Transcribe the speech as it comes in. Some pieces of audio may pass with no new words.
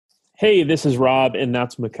Hey, this is Rob, and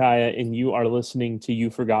that's Micaiah, and you are listening to You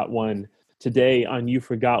Forgot One. Today on You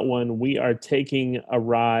Forgot One, we are taking a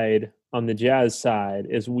ride on the jazz side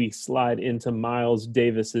as we slide into Miles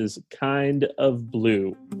Davis's Kind of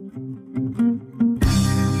Blue.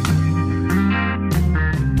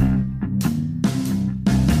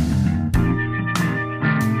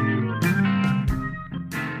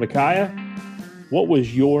 Micaiah, what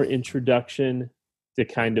was your introduction to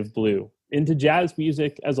Kind of Blue, into jazz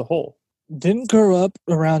music as a whole? Didn't grow up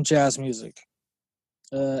around jazz music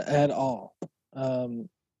at all. Um,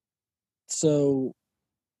 so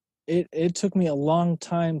it took me a long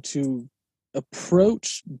time to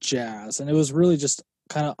approach jazz, and it was really just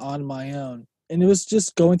kind of on my own. And it was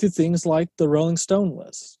just going through things like the Rolling Stone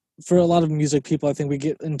list. For a lot of music people, I think we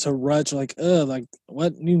get into ruts like, like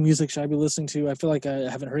what new music should I be listening to? I feel like I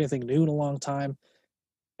haven't heard anything new in a long time.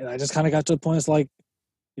 And I just kind of got to a point, it's like,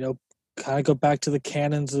 you know, kind of go back to the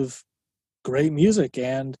canons of great music,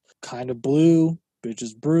 and Kind of Blue,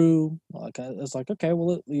 Bitches Brew. Like it's like, okay,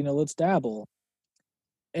 well, let's dabble.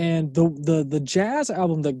 And the jazz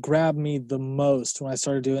album that grabbed me the most when I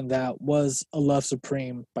started doing that was "A Love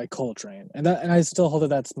Supreme" by Coltrane, and I still hold that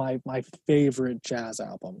that's my favorite jazz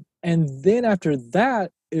album. And then after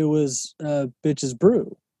that, it was "Bitches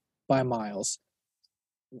Brew" by Miles,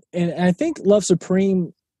 and I think "Love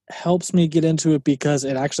Supreme" helps me get into it because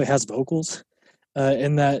it actually has vocals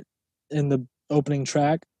in the opening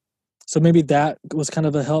track. So maybe that was kind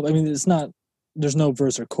of a help. I mean, there's no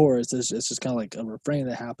verse or chorus. It's just kind of like a refrain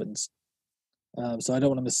that happens. So I don't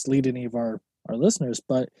want to mislead any of our listeners.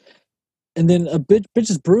 And then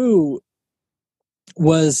Bitches Brew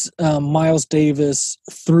was Miles Davis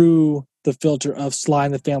through the filter of Sly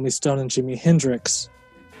and the Family Stone and Jimi Hendrix.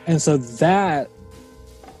 And so that,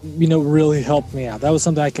 really helped me out. That was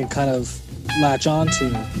something I can kind of latch on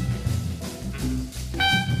to.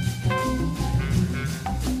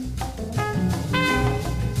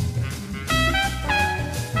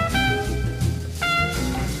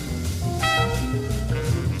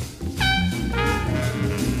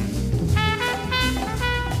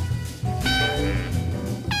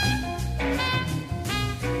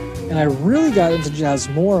 And I really got into jazz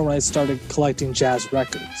more when I started collecting jazz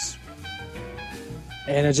records.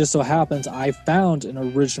 And it just so happens I found an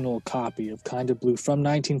original copy of Kind of Blue from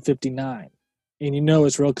 1959. And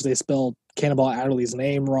it's real because they spelled Cannonball Adderley's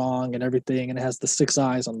name wrong and everything, and it has the 6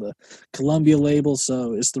 eyes on the Columbia label,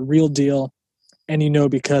 so it's the real deal. And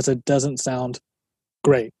because it doesn't sound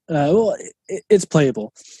great. It's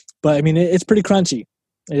playable, but I mean, it's pretty crunchy.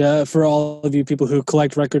 For all of you people who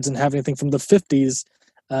collect records and have anything from the 50s,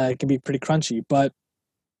 it can be pretty crunchy, but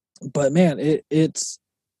man, it's,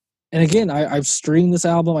 and again, I've streamed this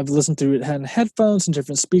album. I've listened through it in headphones and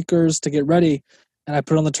different speakers to get ready, and I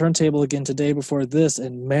put it on the turntable again today before this,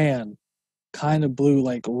 and man, Kind of Blue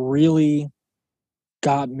like really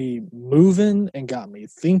got me moving and got me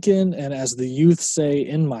thinking, and as the youth say,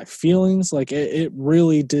 in my feelings. Like it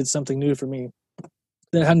really did something new for me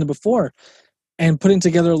that hadn't before. And putting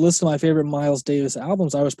together a list of my favorite Miles Davis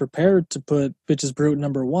albums, I was prepared to put Bitches Brew at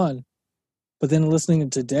number 1. But then listening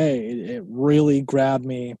to today, it really grabbed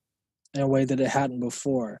me in a way that it hadn't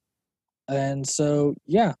before. And so,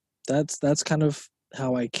 yeah, that's kind of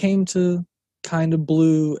how I came to Kind of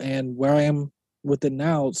Blue and where I am with it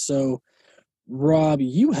now. So, Rob,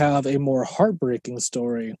 you have a more heartbreaking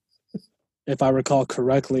story, if I recall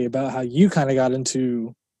correctly, about how you kind of got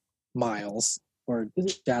into Miles or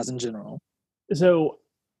jazz in general. So,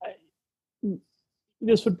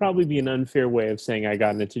 this would probably be an unfair way of saying I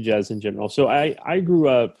got into jazz in general. So I grew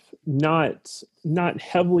up not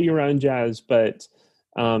heavily around jazz, but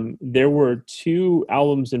there were 2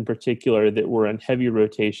 albums in particular that were on heavy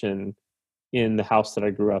rotation in the house that I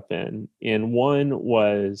grew up in. And one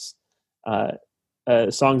was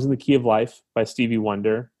Songs in the Key of Life by Stevie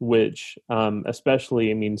Wonder, which especially,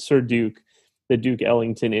 I mean, the Duke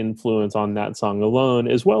Ellington influence on that song alone,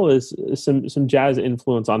 as well as some jazz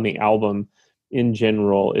influence on the album in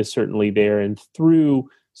general, is certainly there. And through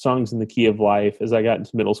Songs in the Key of Life, as I got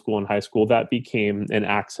into middle school and high school, that became an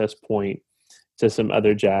access point to some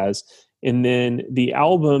other jazz. And then the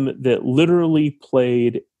album that literally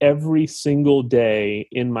played every single day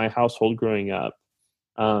in my household growing up,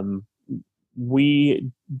 we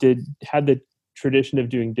had the tradition of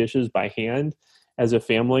doing dishes by hand as a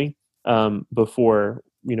family before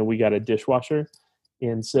we got a dishwasher.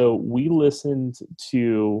 And so we listened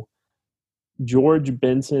to George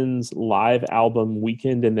Benson's live album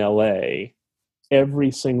Weekend in LA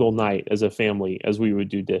every single night as a family as we would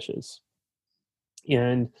do dishes.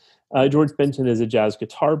 And George Benson is a jazz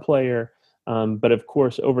guitar player. But of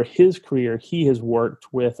course, over his career, he has worked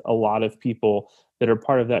with a lot of people that are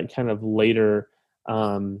part of that kind of later,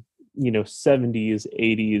 70s,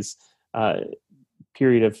 80s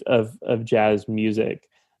period of jazz music.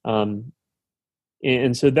 Um,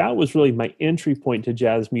 and so that was really my entry point to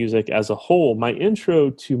jazz music as a whole. My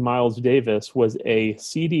intro to Miles Davis was a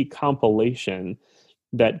CD compilation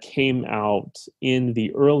that came out in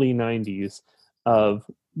the early 90s of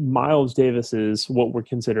Miles Davis's what were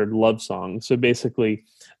considered love songs. So basically,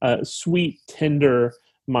 sweet, tender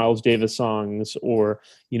Miles Davis songs, or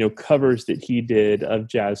covers that he did of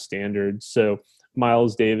jazz standards. So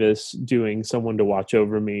Miles Davis doing "Someone to Watch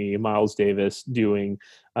Over Me," Miles Davis doing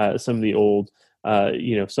some of the old,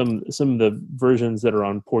 some of the versions that are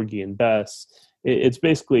on Porgy and Bess. It's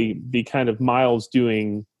basically the kind of Miles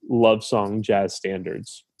doing love song jazz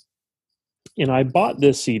standards. And I bought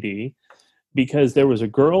this CD because there was a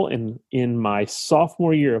girl in my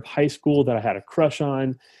sophomore year of high school that I had a crush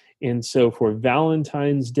on. And so for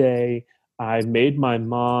Valentine's Day, I made my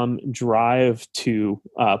mom drive to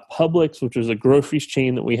Publix, which was a groceries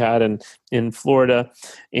chain that we had in Florida,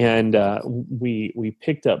 and we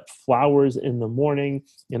picked up flowers in the morning.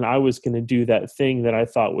 And I was going to do that thing that I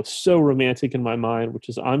thought was so romantic in my mind, which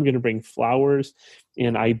is I'm going to bring flowers.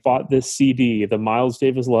 And I bought this CD, the Miles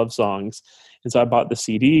Davis love songs. And so I bought the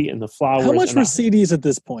CD and the How flowers. much And were CDs at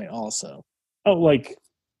this point? Also, like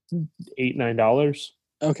 $8-9.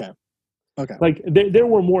 okay. Like there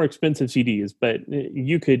were more expensive CDs, but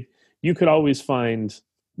you could always find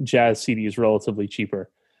jazz CDs relatively cheaper.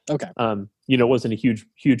 Okay. It wasn't a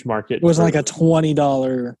huge market. It wasn't like a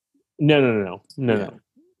 $20. No.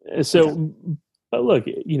 So, okay. But look,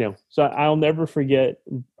 so I'll never forget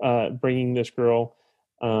bringing this girl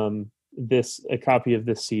a copy of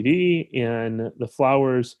this CD and the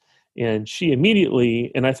flowers, and she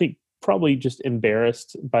immediately, and I think probably just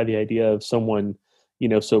embarrassed by the idea of someone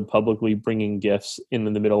so publicly bringing gifts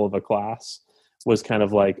in the middle of a class, was kind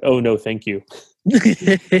of like, oh no, thank you.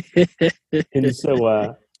 And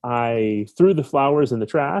so I threw the flowers in the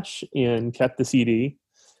trash and kept the CD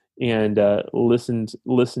and listened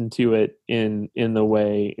to it in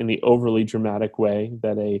the overly dramatic way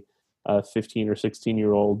that a 15 or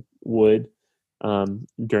 16-year-old would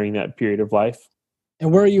during that period of life.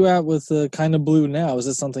 And where are you at with Kind of Blue now? Is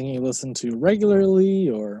it something you listen to regularly,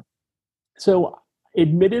 or? So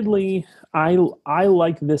admittedly, I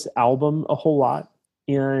like this album a whole lot,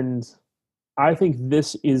 and I think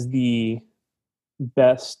this is the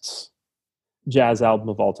best jazz album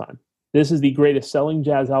of all time. This is the greatest selling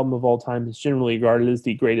jazz album of all time. It's generally regarded as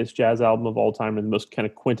the greatest jazz album of all time and the most kind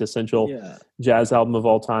of quintessential jazz album of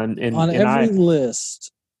all time. And on every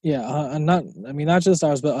list, not just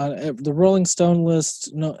ours, but on the Rolling Stone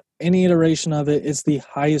list, any iteration of it, it's the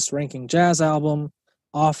highest ranking jazz album,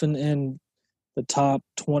 often in the top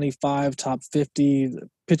 25, top 50,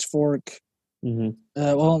 Pitchfork. Mm-hmm.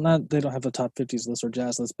 They don't have the top 50s list or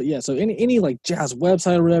jazz list, but yeah. So any like jazz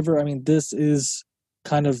website or whatever. I mean, this is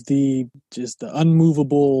kind of the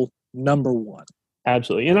unmovable number one.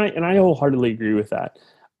 Absolutely, and I wholeheartedly agree with that.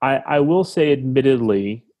 I will say,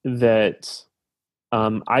 admittedly, that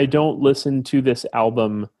I don't listen to this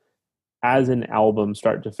album as an album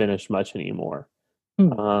start to finish much anymore.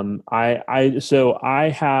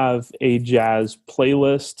 I have a jazz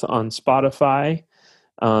playlist on Spotify.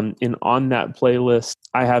 And on that playlist,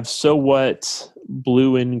 I have So What,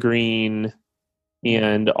 Blue and Green,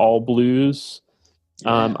 and All Blues.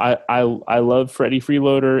 I love Freddie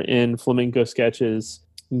Freeloader in Flamenco Sketches,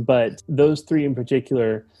 but those three in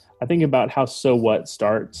particular, I think about how So What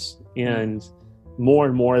starts, and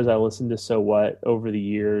more as I listen to So What over the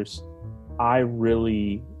years, I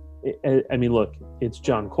mean, look, it's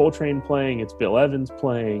John Coltrane playing, it's Bill Evans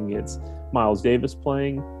playing, it's Miles Davis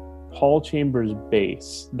playing. Paul Chambers'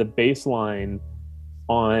 bass, the bass line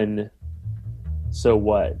on So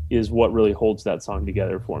What, is what really holds that song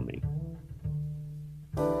together for me.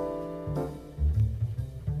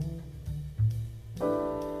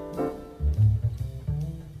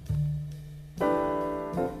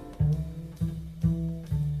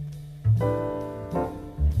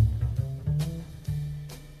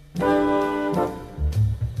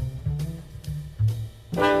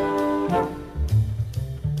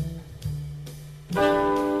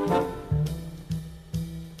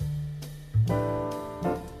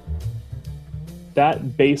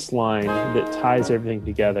 That bass line that ties everything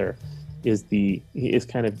together is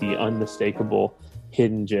kind of the unmistakable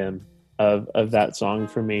hidden gem of that song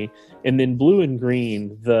for me. And then Blue and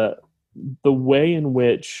Green, the way in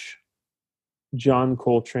which John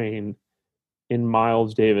Coltrane and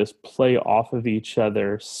Miles Davis play off of each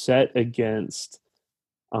other, set against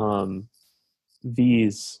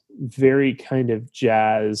these very kind of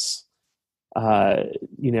jazz, uh,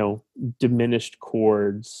 diminished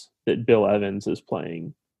chords that Bill Evans is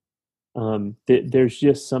playing. There's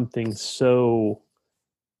just something so,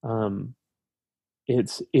 um,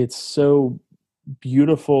 it's so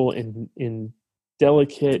beautiful and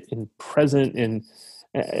delicate and present, and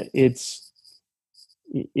it's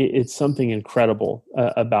it's something incredible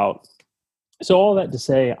about. So all that to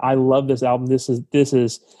say, I love this album. This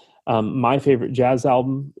is my favorite jazz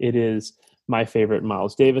album. It is my favorite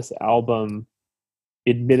Miles Davis album.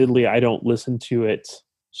 Admittedly, I don't listen to it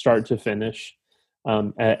start to finish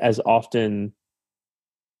as often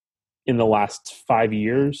in the last 5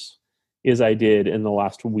 years as I did in the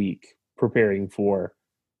last week preparing for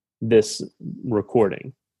this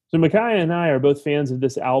recording. So Micaiah and I are both fans of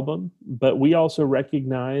this album, but we also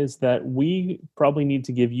recognize that we probably need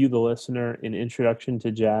to give you, the listener, an introduction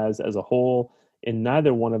to jazz as a whole, and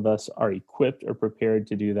neither one of us are equipped or prepared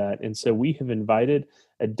to do that. And so we have invited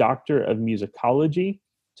a doctor of musicology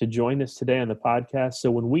to join us today on the podcast.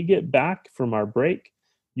 So when we get back from our break,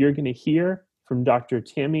 you're going to hear from Dr.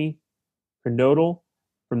 Tammy Kernodle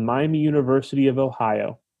from Miami University of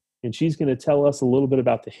Ohio. And she's going to tell us a little bit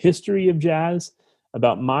about the history of jazz,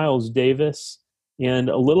 about Miles Davis, and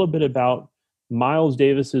a little bit about Miles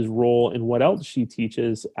Davis's role and what else she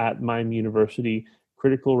teaches at Miami University,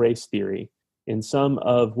 critical race theory, and some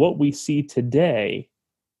of what we see today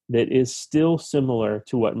that is still similar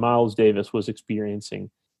to what Miles Davis was experiencing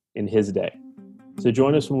in his day. So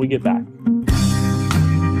join us when we get back.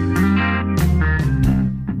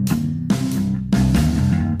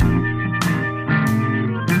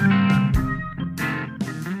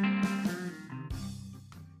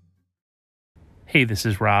 Hey, this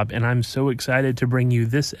is Rob, and I'm so excited to bring you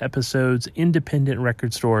this episode's independent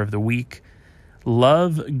record store of the week,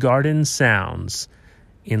 Love Garden Sounds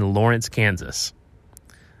in Lawrence, Kansas.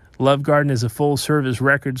 Love Garden is a full-service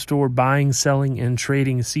record store buying, selling, and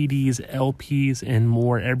trading CDs, LPs, and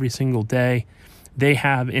more every single day. They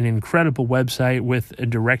have an incredible website with a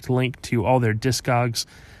direct link to all their Discogs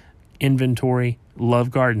inventory,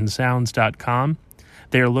 lovegardensounds.com.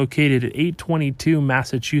 They are located at 822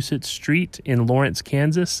 Massachusetts Street in Lawrence,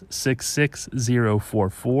 Kansas,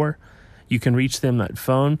 66044. You can reach them at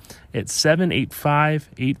phone at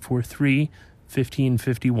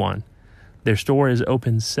 785-843-1551. Their store is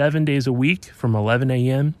open 7 days a week from 11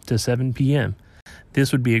 a.m. to 7 p.m.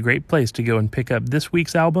 This would be a great place to go and pick up this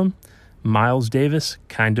week's album, Miles Davis,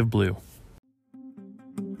 Kind of Blue.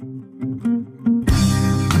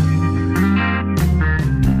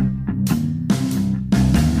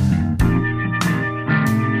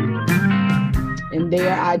 And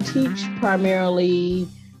there I teach primarily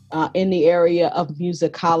in the area of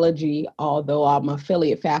musicology, although I'm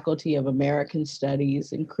affiliate faculty of American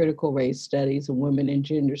Studies and Critical Race Studies and Women and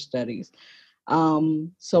Gender Studies.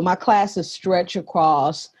 So my classes stretch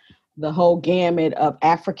across the whole gamut of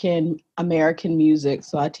African American music.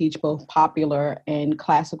 So I teach both popular and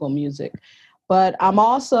classical music. But I'm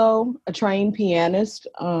also a trained pianist,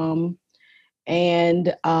 but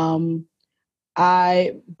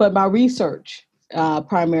my research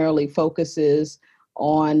primarily focuses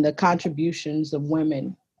on the contributions of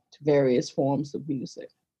women to various forms of music.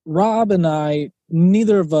 Rob and I,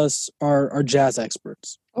 neither of us are jazz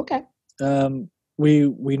experts. Okay.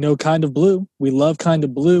 We know Kind of Blue. We love Kind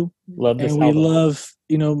of Blue. Love this and album. We love,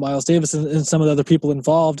 Miles Davis and some of the other people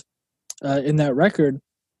involved in that record.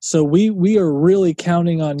 So we are really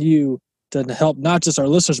counting on you to help not just our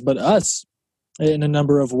listeners, but us in a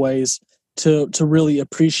number of ways to really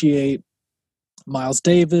appreciate Miles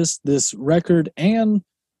Davis, this record, and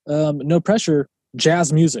no pressure,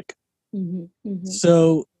 jazz music. Mm-hmm, mm-hmm.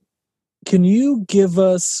 So can you give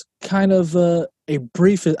us kind of a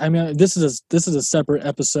brief, I mean, this is a separate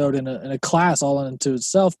episode and a class all unto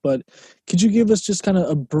itself, but could you give us just kind of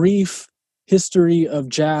a brief history of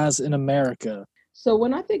jazz in America? So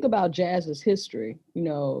when I think about jazz's history,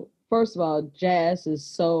 first of all, jazz is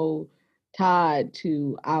so tied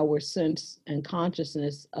to our sense and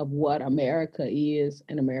consciousness of what America is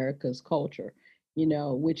and America's culture,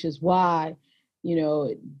 which is why,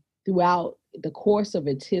 throughout the course of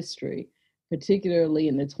its history, particularly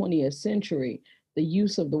in the 20th century, the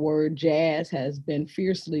use of the word jazz has been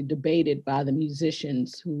fiercely debated by the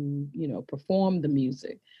musicians who, perform the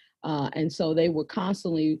music. And so they were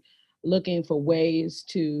constantly looking for ways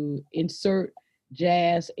to insert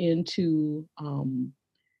jazz into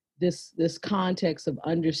this context of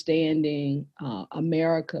understanding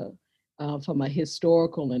America from a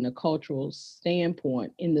historical and a cultural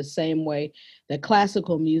standpoint, in the same way that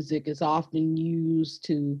classical music is often used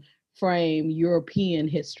to frame European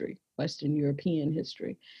history, Western European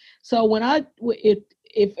history. So when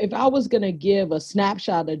if I was going to give a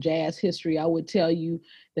snapshot of jazz history, I would tell you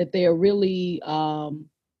that there are really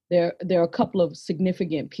there are a couple of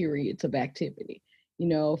significant periods of activity. You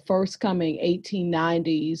know, first coming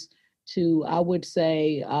 1890s to, I would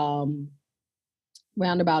say, around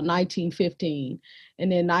about 1915,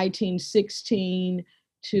 and then 1916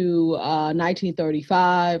 to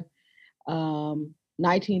 1935,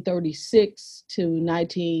 1936 to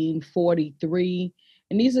 1943.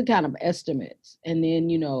 And these are kind of estimates. And then,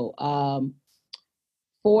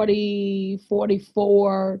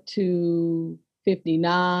 44 to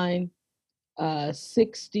 59,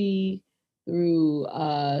 60 through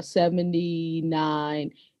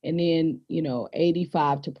 79, and then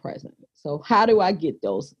 85 to present. So how do I get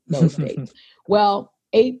those dates? Well,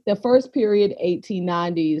 the first period,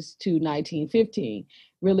 1890s to 1915,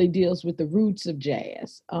 really deals with the roots of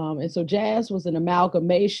jazz. And so jazz was an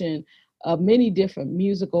amalgamation of many different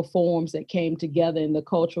musical forms that came together in the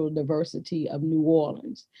cultural diversity of New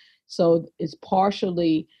Orleans. So it's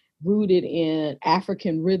partially rooted in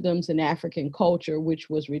African rhythms and African culture,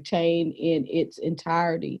 which was retained in its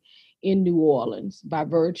entirety in New Orleans by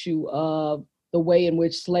virtue of the way in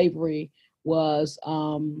which slavery was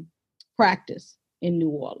practiced in New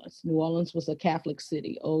Orleans. New Orleans was a Catholic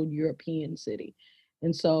city, old European city.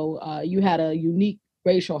 And so you had a unique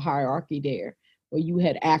racial hierarchy there where you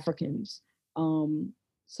had Africans,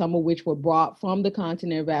 some of which were brought from the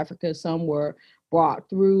continent of Africa, some were brought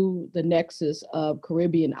through the nexus of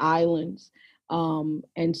Caribbean islands.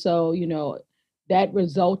 And so, that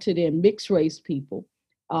resulted in mixed race people.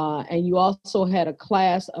 And you also had a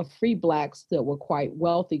class of free blacks that were quite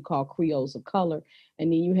wealthy called Creoles of color.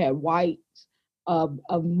 And then you had whites of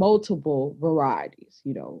multiple varieties,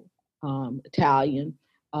 Italian,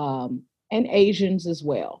 and Asians as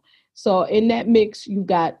well. So in that mix, you've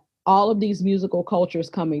got all of these musical cultures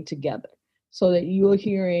coming together, so that you're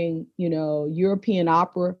hearing, European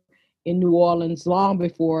opera in New Orleans long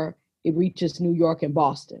before it reaches New York and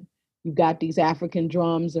Boston. You've got these African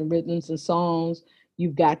drums and rhythms and songs.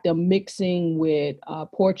 You've got them mixing with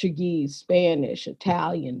Portuguese, Spanish,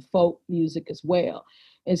 Italian, folk music as well.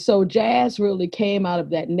 And so jazz really came out of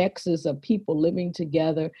that nexus of people living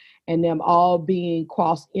together and them all being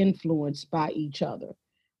cross-influenced by each other.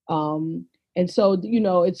 And so,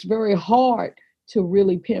 it's very hard to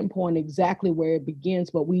really pinpoint exactly where it begins,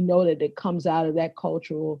 but we know that it comes out of that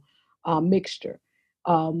cultural mixture.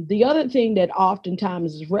 The other thing that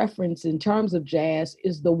oftentimes is referenced in terms of jazz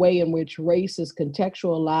is the way in which race is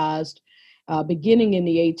contextualized beginning in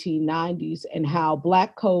the 1890s, and how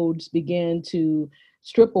Black codes began to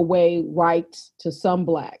strip away rights to some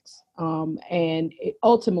Blacks, and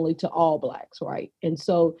ultimately to all Blacks, right? And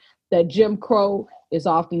so that Jim Crow is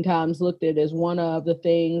oftentimes looked at as one of the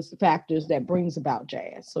factors that brings about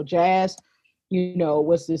jazz. So jazz,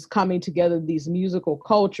 was this coming together of these musical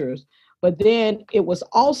cultures, but then it was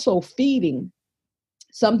also feeding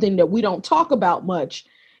something that we don't talk about much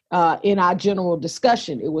in our general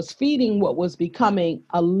discussion. It was feeding what was becoming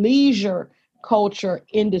a leisure culture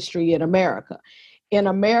industry in America. In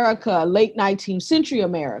America, late 19th century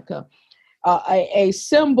America, a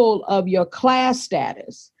symbol of your class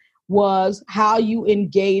status was how you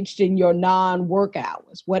engaged in your non-work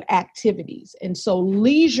hours, what activities. And so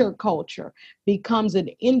leisure culture becomes an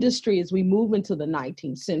industry as we move into the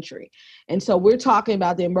 19th century. And so we're talking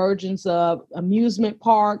about the emergence of amusement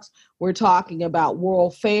parks. We're talking about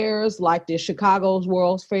world fairs like the Chicago's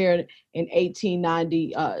World's Fair in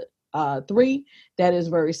 1893. That is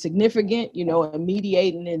very significant, in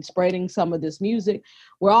mediating and spreading some of this music.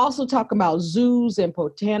 We're also talking about zoos and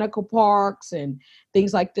botanical parks and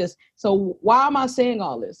things like this. So why am I saying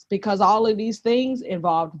all this? Because all of these things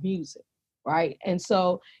involved music, right? And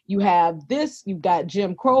so you've got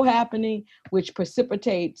Jim Crow happening, which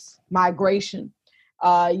precipitates migration.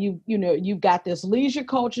 You've got this leisure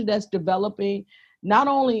culture that's developing not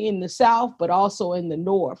only in the South, but also in the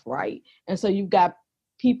North, right? And so you've got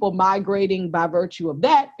people migrating by virtue of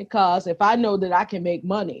that, because if I know that I can make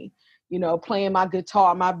money, playing my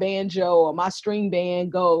guitar, my banjo, or my string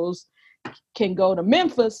band can go to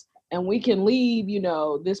Memphis, and we can leave,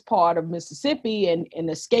 this part of Mississippi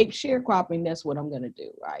and escape sharecropping, that's what I'm going to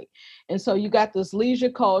do, right? And so you got this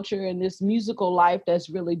leisure culture and this musical life that's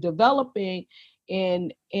really developing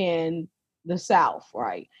in the South,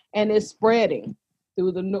 right? And it's spreading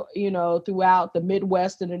through throughout the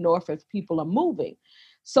Midwest and the North as people are moving.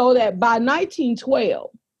 So that by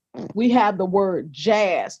 1912, we have the word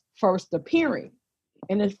jazz first appearing.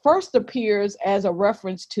 And it first appears as a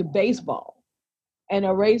reference to baseball and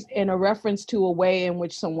a reference to a way in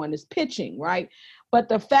which someone is pitching, right? But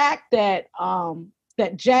the fact that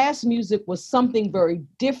that jazz music was something very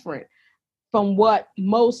different from what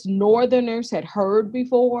most Northerners had heard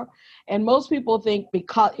before. And most people think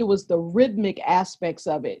because it was the rhythmic aspects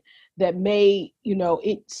of it that made,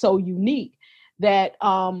 it so unique that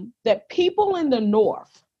that people in the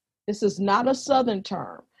North, this is not a Southern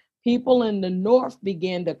term, people in the North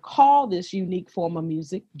began to call this unique form of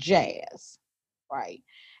music jazz, right?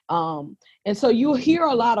 And so you hear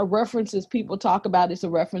a lot of references. People talk about it's a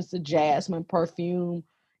reference to jasmine perfume,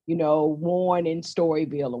 worn in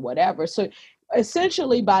Storyville or whatever. So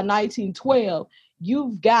essentially by 1912,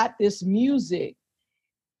 you've got this music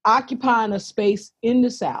occupying a space in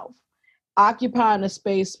the South, occupying a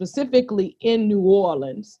space specifically in New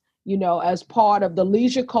Orleans, as part of the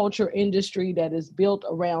leisure culture industry that is built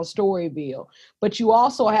around Storyville. But you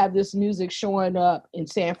also have this music showing up in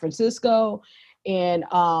San Francisco and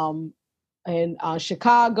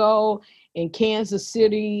Chicago, in Kansas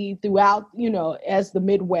City, throughout, as the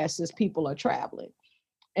Midwest, as people are traveling.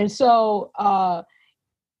 And so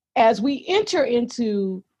as we enter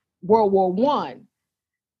into World War One,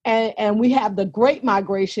 and we have the Great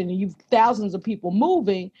Migration, and you've thousands of people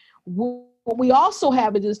moving, what we also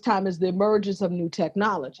have at this time is the emergence of new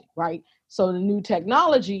technology, right? So the new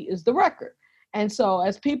technology is the record. And so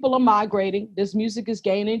as people are migrating, this music is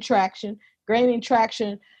gaining traction,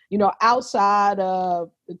 outside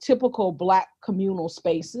of the typical Black communal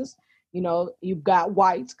spaces. You've got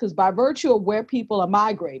whites, because by virtue of where people are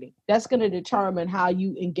migrating, that's going to determine how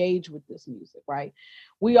you engage with this music, right?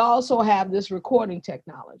 We also have this recording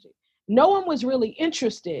technology. No one was really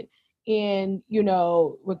interested in,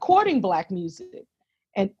 recording Black music.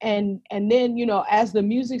 And then, as the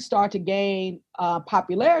music started to gain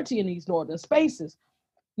popularity in these northern spaces,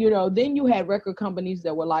 then you had record companies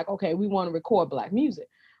that were like, okay, we want to record Black music.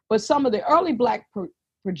 But some of the early Black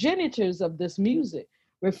progenitors of this music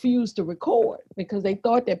refused to record because they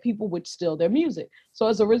thought that people would steal their music. So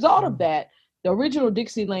as a result of that, the original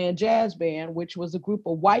Dixieland Jazz Band, which was a group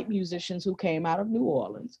of white musicians who came out of New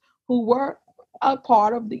Orleans, who were a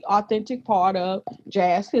part of the authentic part of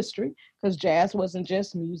jazz history, because jazz wasn't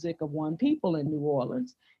just music of one people in New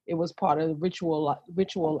Orleans. It was part of the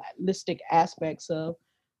ritualistic aspects of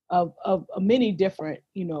many different,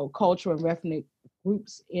 cultural and ethnic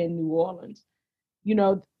groups in New Orleans.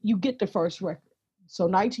 You get the first record. So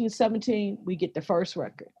 1917, we get the first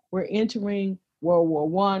record. We're entering World War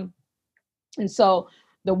One. And so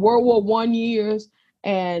the World War One years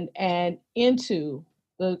and into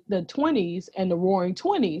the 20s and the roaring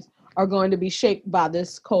 20s are going to be shaped by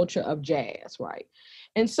this culture of jazz, right?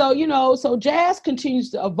 And so, so jazz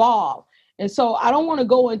continues to evolve. And so I don't want to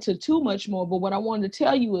go into too much more, but what I wanted to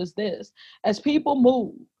tell you is this: as people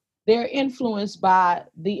move, they're influenced by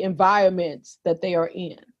the environments that they are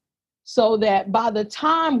in. So that by the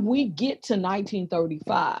time we get to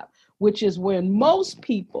 1935, which is when most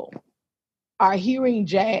people are hearing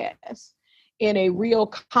jazz in a real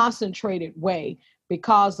concentrated way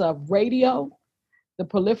because of radio, the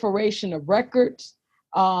proliferation of records,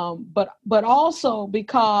 but also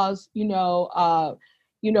because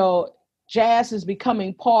jazz is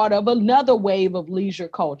becoming part of another wave of leisure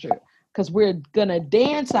culture, because we're gonna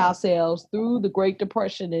dance ourselves through the Great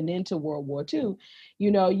Depression and into World War II.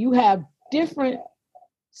 You have different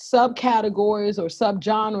subcategories or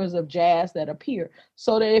subgenres of jazz that appear,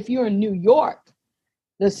 so that if you're in New York,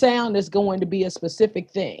 the sound is going to be a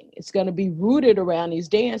specific thing. It's going to be rooted around these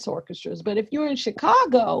dance orchestras. But if you're in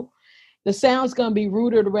Chicago, the sound's going to be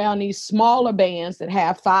rooted around these smaller bands that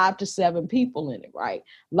have 5 to 7 people in it, right?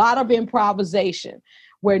 A lot of improvisation,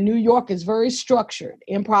 where New York is very structured.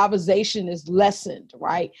 Improvisation is lessened,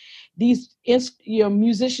 right? These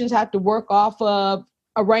musicians have to work off of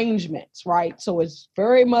arrangements, right? So it's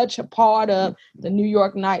very much a part of the New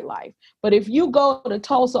York nightlife. But if you go to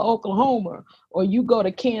Tulsa, Oklahoma, or you go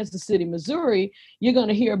to Kansas City, Missouri, you're going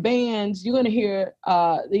to hear bands, you're going to hear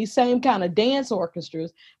these same kind of dance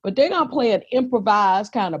orchestras, but they're going to play an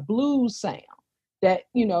improvised kind of blues sound that,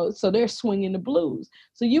 so they're swinging the blues.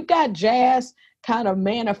 So you've got jazz kind of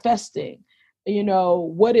manifesting,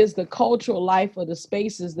 what is the cultural life of the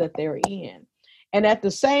spaces that they're in. And at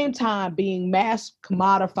the same time being mass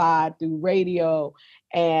commodified through radio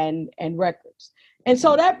and records. And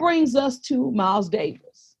so that brings us to Miles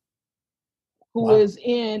Davis, who is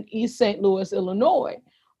in East St. Louis, Illinois,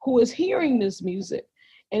 who is hearing this music.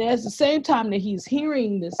 And at the same time that he's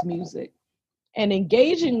hearing this music and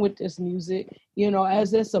engaging with this music,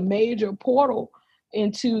 as it's a major portal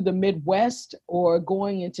into the Midwest or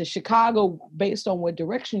going into Chicago based on what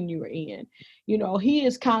direction you're in, he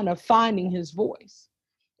is kind of finding his voice.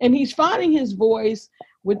 And he's finding his voice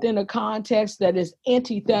within a context that is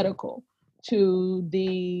antithetical to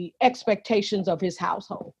the expectations of his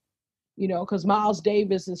household. Because Miles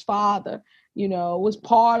Davis's father, was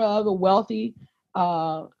part of a wealthy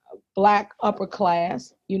Black upper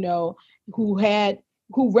class, who had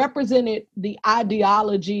who represented the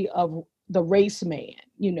ideology of the race man,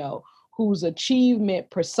 whose achievement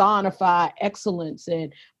personified excellence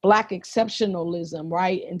and Black exceptionalism,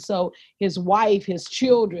 right? And so his wife, his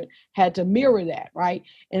children had to mirror that, right?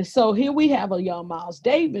 And so here we have a young Miles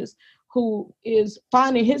Davis who is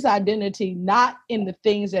finding his identity not in the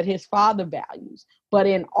things that his father values, but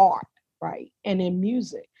in art, right? And in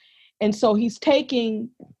music. And so he's taking,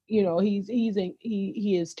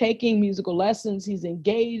 he is taking musical lessons. He's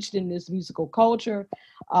engaged in this musical culture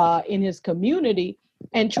in his community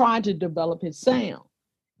and trying to develop his sound.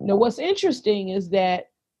 What's interesting is that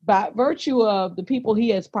by virtue of the people he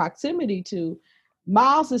has proximity to,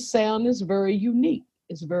 Miles's sound is very unique.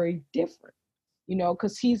 It's very different,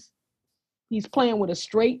 because he's playing with a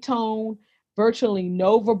straight tone, virtually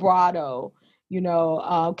no vibrato,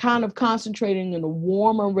 kind of concentrating in the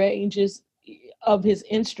warmer ranges of his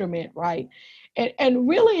instrument, right? And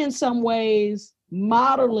really, in some ways,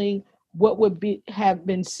 modeling what would have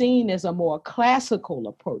been seen as a more classical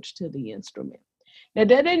approach to the instrument. Now,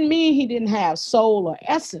 that didn't mean he didn't have soul or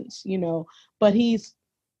essence, but he's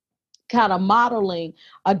kind of modeling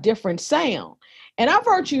a different sound. And I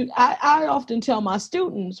often tell my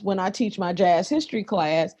students when I teach my jazz history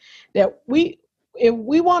class that if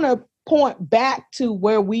we want to point back to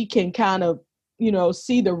where we can kind of,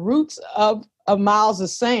 see the roots of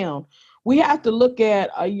Miles's sound, we have to look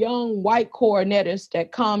at a young white cornetist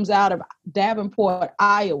that comes out of Davenport,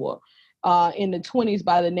 Iowa, in the 1920s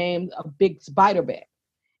by the name of Bix Beiderbecke.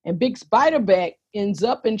 And Bix Beiderbecke ends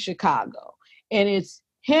up in Chicago. And it's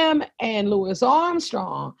him and Louis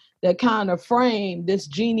Armstrong that kind of framed this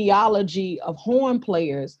genealogy of horn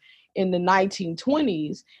players in the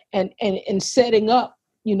 1920s and setting up,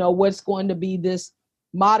 what's going to be this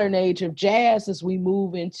modern age of jazz as we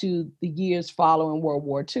move into the years following World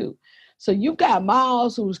War II. So you've got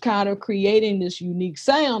Miles, who's kind of creating this unique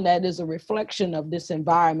sound that is a reflection of this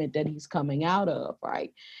environment that he's coming out of,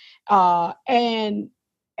 right? And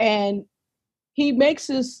he makes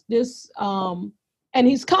this and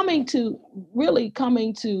he's coming to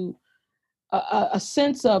a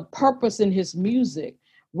sense of purpose in his music,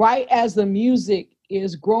 right as the music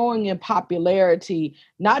is growing in popularity,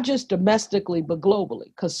 not just domestically, but globally,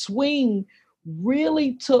 because swing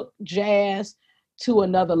really took jazz to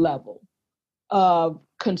another level of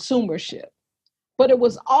consumership. But it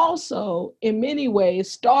was also, in many ways,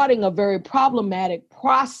 starting a very problematic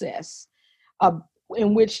process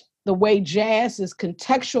in which the way jazz is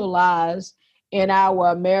contextualized in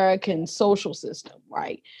our American social system,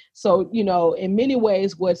 right? So, in many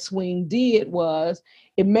ways, what swing did was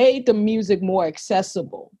it made the music more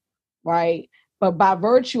accessible, right? But by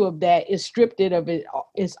virtue of that, it stripped it of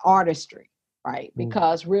its artistry, right?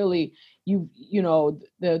 Because really,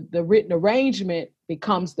 the written arrangement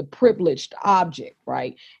becomes the privileged object,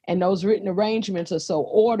 right? And those written arrangements are so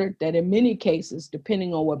ordered that in many cases,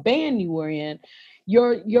 depending on what band you were in,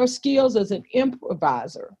 your skills as an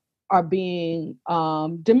improviser are being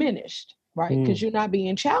diminished, right? Because you're not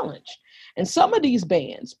being challenged. And some of these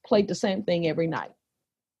bands played the same thing every night,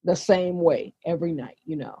 the same way every night,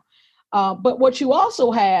 But what you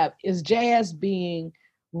also have is jazz being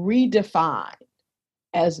redefined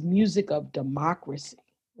as music of democracy,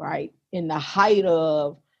 right? In the height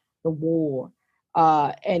of the war,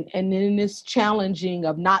 and in this challenging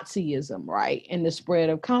of Nazism, right? And the spread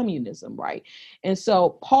of communism, right? And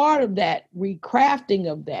so part of that recrafting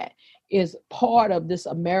of that is part of this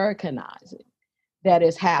Americanizing that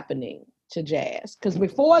is happening to jazz. Because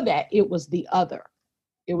before that, it was the other.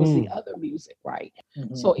 It was the other music, right?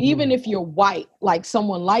 Mm-hmm. So even if you're white, like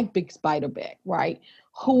someone like Bix Beiderbecke, right?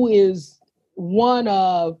 Who is one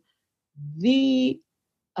of the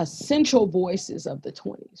essential voices of the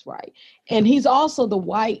 1920s, right? And he's also the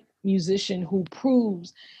white musician who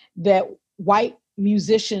proves that white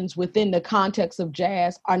musicians within the context of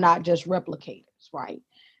jazz are not just replicators, right?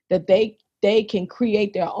 That they can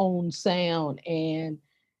create their own sound and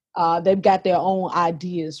they've got their own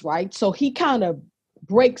ideas, right? So he kind of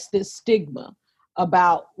breaks this stigma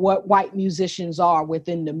about what white musicians are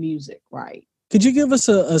within the music, right? Could you give us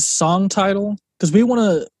a song title? Because we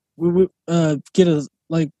want to get a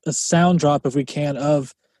sound drop, if we can,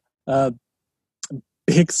 of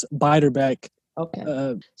Bix Beiderbecke.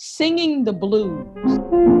 Okay. Singing the Blues.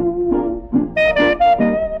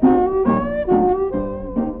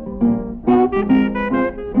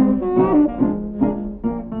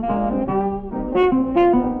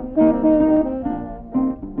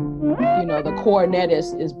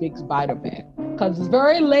 cornetist is Bix Beiderbecke, because it's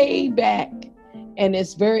very laid back, and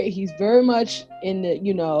he's very much in the,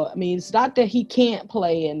 I mean, it's not that he can't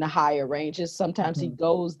play in the higher ranges. Sometimes he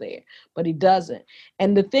goes there, but he doesn't.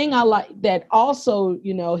 And the thing I like that also,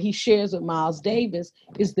 he shares with Miles Davis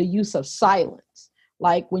is the use of silence.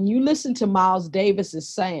 Like when you listen to Miles Davis's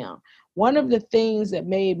sound, one of the things that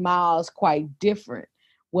made Miles quite different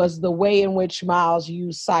was the way in which Miles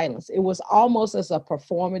used silence. It was almost as a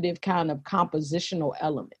performative kind of compositional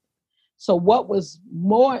element. So what was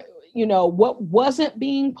more, what wasn't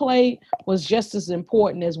being played was just as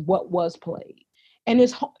important as what was played. And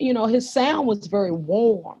his sound was very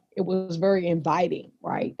warm. It was very inviting,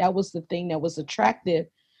 right? That was the thing that was attractive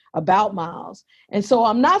about Miles. And so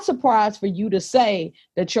I'm not surprised for you to say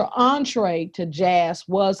that your entree to jazz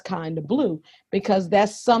was Kind of Blue, because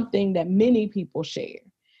that's something that many people share.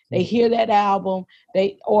 They hear that album,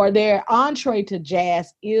 their entree to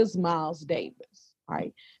jazz is Miles Davis,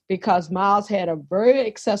 right? Because Miles had a very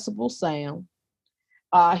accessible sound.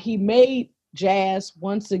 He made jazz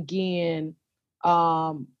once again. He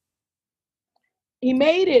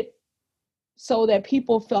made it so that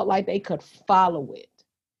people felt like they could follow it,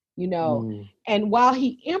 And while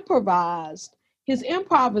he improvised, his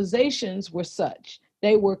improvisations were such,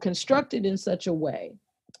 they were constructed in such a way,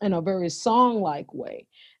 in a very song-like way,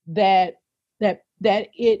 that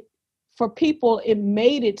it, for people, it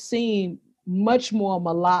made it seem much more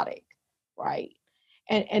melodic, right?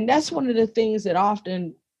 And that's one of the things that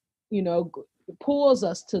often, pulls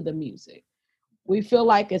us to the music. We feel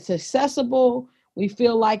like it's accessible. We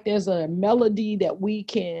feel like there's a melody that we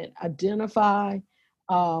can identify,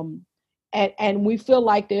 and we feel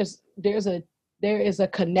like there is a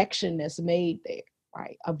connection that's made there,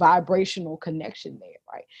 right? A vibrational connection there,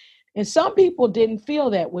 right? And some people didn't feel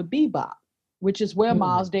that with bebop, which is where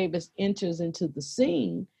Miles Davis enters into the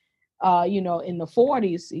scene. In the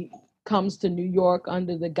 40s, he comes to New York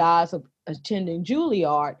under the guise of attending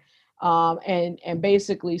Juilliard, and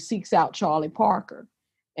basically seeks out Charlie Parker,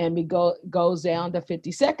 and goes down to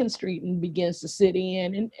 52nd Street and begins to sit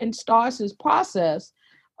in and starts his process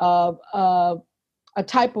of a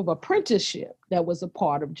type of apprenticeship that was a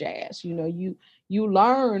part of jazz. You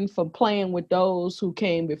learn from playing with those who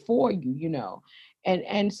came before you,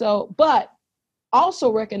 and so, but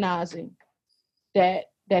also recognizing that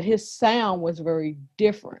his sound was very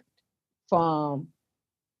different from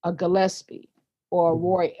a Gillespie or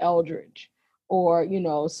Roy Eldridge, or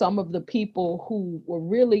some of the people who were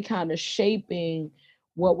really kind of shaping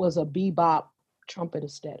what was a bebop trumpet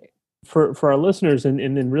aesthetic. For our listeners, and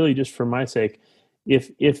then really just for my sake,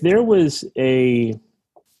 if there was a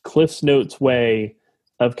Cliff's Notes way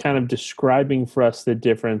of kind of describing for us the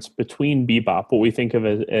difference between bebop, what we think of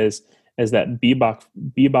as that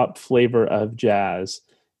bebop flavor of jazz,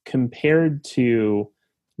 compared to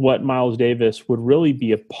what Miles Davis would really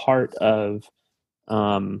be a part of,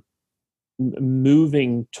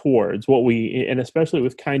 moving towards what and especially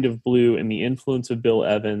with Kind of Blue and the influence of Bill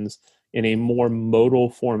Evans in a more modal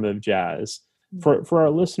form of jazz. For our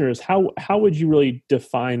listeners, how would you really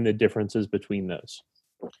define the differences between those?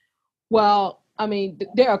 Well, I mean,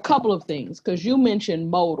 there are a couple of things, because you mentioned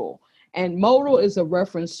modal, and modal is a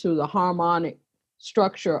reference to the harmonic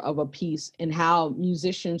structure of a piece and how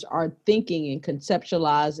musicians are thinking and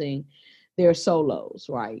conceptualizing their solos,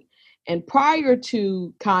 right? And prior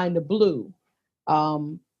to Kind of Blue,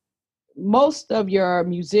 most of your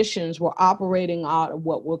musicians were operating out of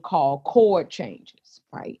what we'll call chord changes,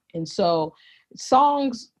 right? And so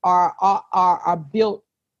songs are built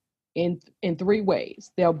in three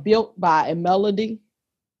ways. They're built by a melody,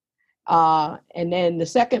 and then the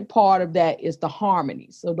second part of that is the harmony.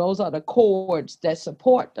 So those are the chords that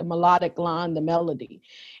support the melodic line, the melody,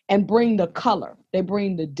 and bring the color. They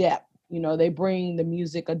bring the depth. They bring the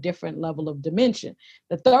music a different level of dimension.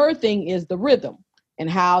 The third thing is the rhythm and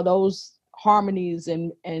how those harmonies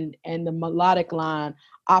and the melodic line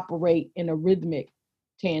operate in a rhythmic,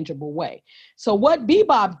 tangible way. So what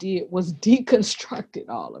bebop did was deconstructed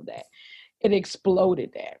all of that. It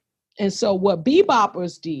exploded that. And so what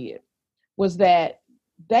beboppers did was that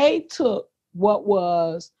they took what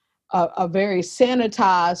was a very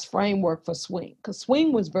sanitized framework for swing, because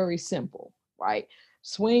swing was very simple, right?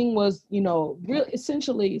 Swing was, really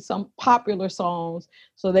essentially some popular songs.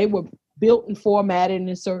 So they were built and formatted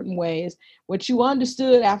in certain ways. What you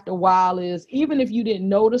understood after a while is, even if you didn't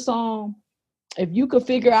know the song, if you could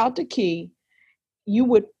figure out the key, you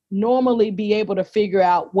would normally be able to figure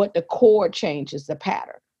out what the chord changes, the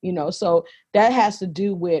pattern. So that has to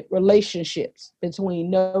do with relationships between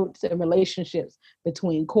notes and relationships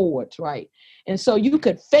between chords, right? And so you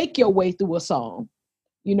could fake your way through a song,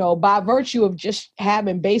 by virtue of just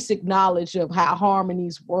having basic knowledge of how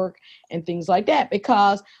harmonies work and things like that.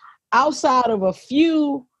 Because outside of a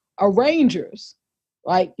few arrangers,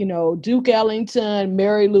 like, Duke Ellington,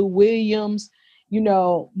 Mary Lou Williams,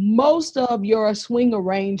 most of your swing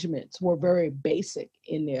arrangements were very basic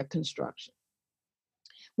in their construction,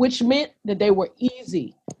 which meant that they were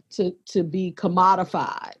easy to be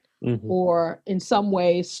commodified or in some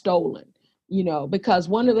ways stolen, because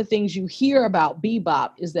one of the things you hear about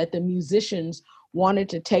bebop is that the musicians wanted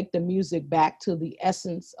to take the music back to the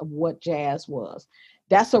essence of what jazz was.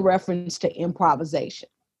 That's a reference to improvisation,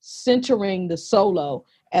 centering the solo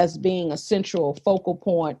as being a central focal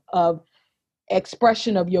point of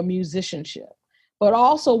expression of your musicianship. But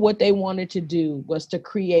also what they wanted to do was to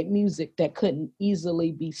create music that couldn't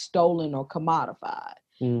easily be stolen or commodified.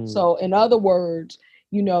 So in other words,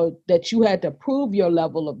 that you had to prove your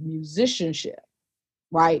level of musicianship,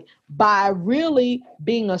 right? By really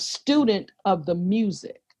being a student of the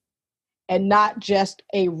music and not just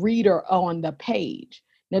a reader on the page.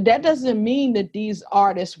 Now, that doesn't mean that these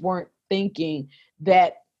artists weren't thinking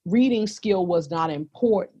that reading skill was not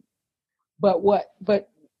important. But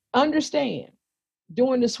understand,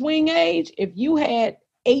 during the swing age, if you had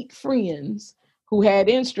 8 friends who had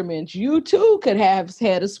instruments, you too could have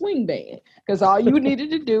had a swing band, because all you needed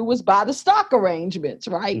to do was buy the stock arrangements,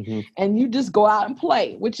 right? And you just go out and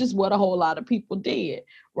play, which is what a whole lot of people did,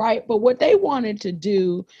 right? But what they wanted to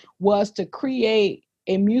do was to create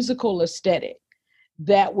a musical aesthetic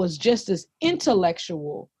that was just as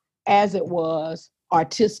intellectual as it was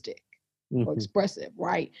artistic or expressive,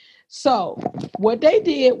 right? So what they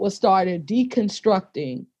did was started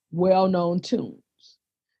deconstructing well-known tunes.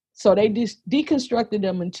 So they deconstructed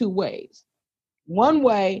them in 2 ways. One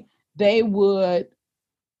way, they would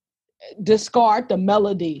discard the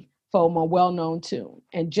melody from a well-known tune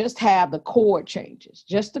and just have the chord changes,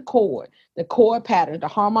 just the chord pattern, the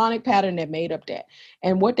harmonic pattern that made up that.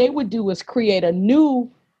 And what they would do is create a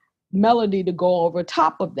new melody to go over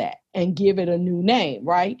top of that and give it a new name,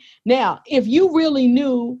 right? Now, if you really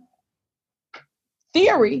knew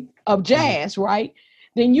theory of jazz, right,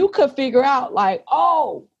 then you could figure out like,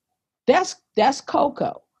 oh, that's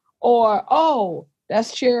Coco, or oh,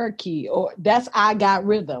 that's Cherokee, or that's I Got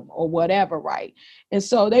Rhythm, or whatever, right? And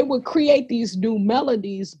so they would create these new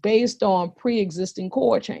melodies based on pre-existing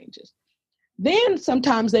chord changes. Then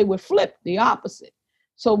sometimes they would flip the opposite.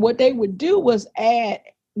 So what they would do was add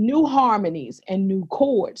new harmonies and new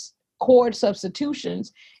chord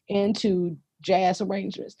substitutions into jazz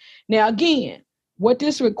arrangements. Now, again, what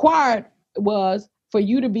this required was for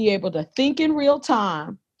you to be able to think in real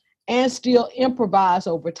time and still improvise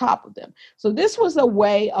over top of them. So this was a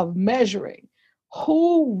way of measuring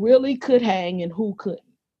who really could hang and who couldn't.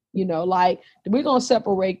 Like, we're going to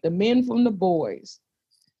separate the men from the boys,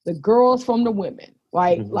 the girls from the women,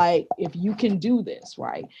 right? Like, if you can do this,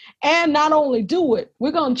 right? And not only do it,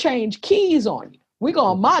 we're going to change keys on you. We're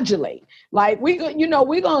going to modulate. Like, we're going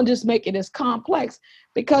to just make it as complex,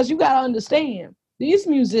 because you got to understand, these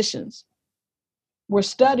musicians were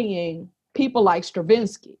studying people like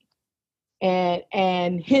Stravinsky and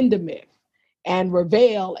Hindemith and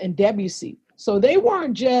Ravel and Debussy. So they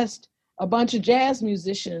weren't just a bunch of jazz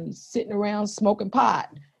musicians sitting around smoking pot,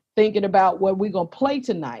 thinking about what we're going to play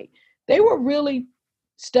tonight. They were really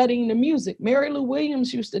studying the music. Mary Lou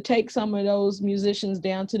Williams used to take some of those musicians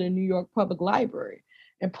down to the New York Public Library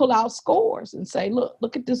and pull out scores and say,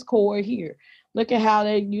 look at this chord here. Look at how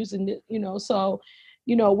they're using it, So,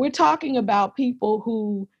 we're talking about people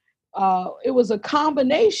who, it was a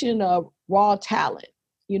combination of raw talent,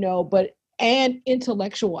 and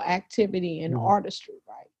intellectual activity and artistry,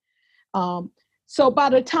 right? So by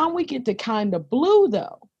the time we get to Kind of Blue,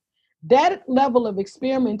 though, that level of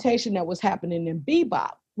experimentation that was happening in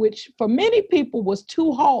bebop, which for many people was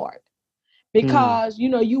too hard, because,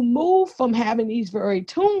 you move from having these very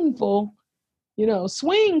tuneful,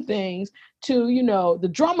 swing things to, the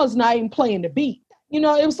drummer's not even playing the beat. It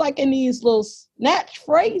was like in these little snatch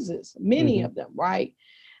phrases, many of them, right?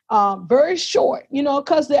 Very short,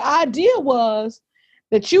 because the idea was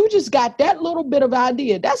that you just got that little bit of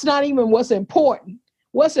idea. That's not even what's important.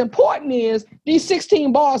 What's important is these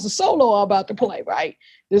 16 bars of solo are about to play, right?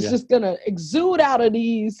 It's just gonna exude out of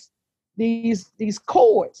these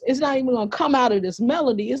chords. It's not even gonna come out of this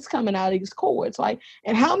melody. It's coming out of these chords. Like,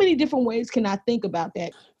 and how many different ways can I think about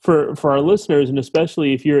that? For our listeners, and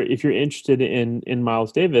especially if you're interested in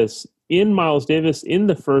Miles Davis, in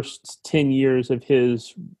the first 10 years of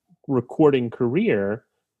his recording career,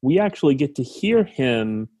 we actually get to hear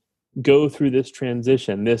him go through this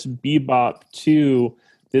transition, this bebop to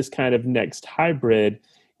this kind of next hybrid.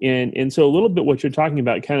 And so a little bit what you're talking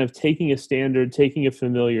about, kind of taking a standard, taking a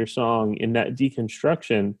familiar song in that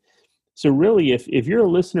deconstruction. So really, if you're a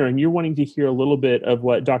listener and you're wanting to hear a little bit of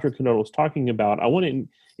what Dr. Kernodle is talking about, I want to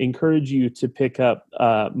encourage you to pick up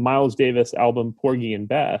Miles Davis' album Porgy and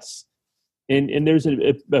Bess. And there's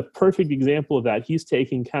a perfect example of that. He's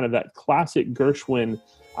taking kind of that classic Gershwin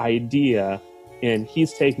idea, and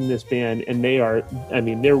he's taking this band, and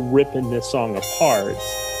they're ripping this song apart.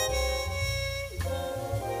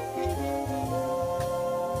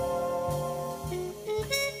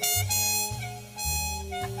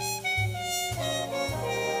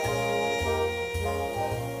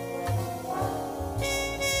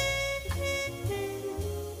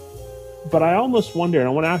 But I almost wonder, and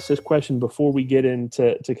I want to ask this question before we get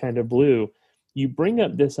into kind of Blue. You bring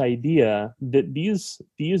up this idea that these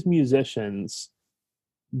musicians,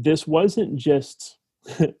 this wasn't just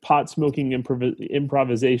pot smoking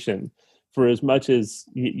improvisation, for as much as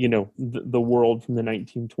the world from the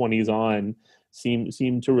 1920s on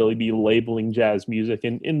seemed to really be labeling jazz music,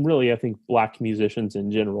 and really I think Black musicians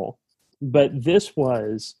in general. But this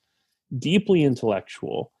was deeply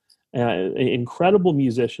intellectual, incredible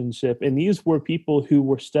musicianship, and these were people who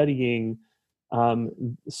were studying some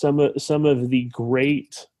of the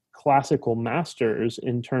great classical masters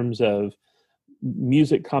in terms of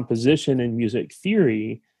music composition and music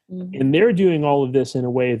theory. Mm-hmm. And they're doing all of this in a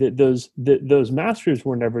way that those masters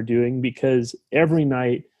were never doing, because every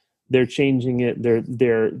night they're changing it.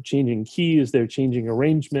 They're changing keys. They're changing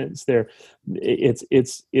arrangements. It's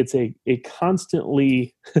a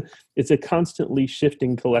constantly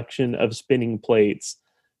shifting collection of spinning plates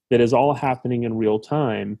that is all happening in real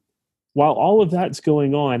time. While all of that's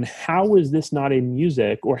going on, how is this not a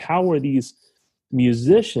music, or how are these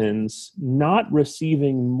musicians not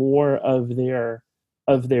receiving more of their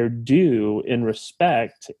due in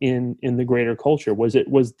respect in the greater culture? Was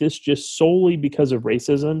this just solely because of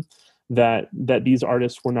racism that these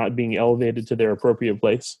artists were not being elevated to their appropriate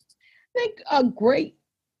place? I think a great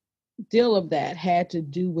deal of that had to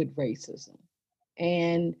do with racism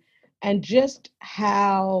and just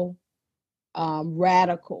how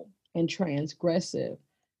radical and transgressive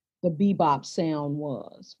the bebop sound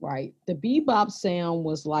was, right? The bebop sound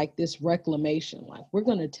was like this reclamation, like we're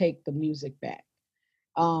going to take the music back.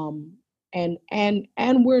 And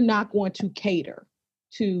we're not going to cater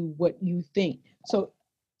to what you think. So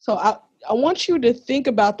I want you to think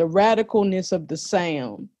about the radicalness of the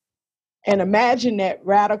sound, and imagine that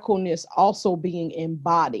radicalness also being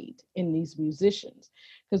embodied in these musicians,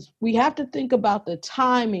 because we have to think about the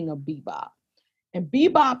timing of bebop. And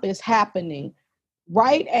bebop is happening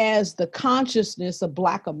right as the consciousness of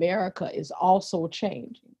Black America is also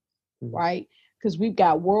changing, right? Because we've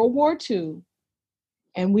got World War II,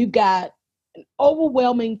 and we've got an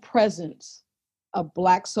overwhelming presence of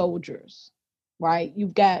Black soldiers, right?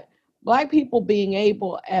 You've got Black people being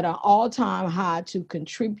able at an all-time high to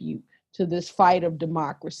contribute to this fight of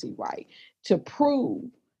democracy, right? To prove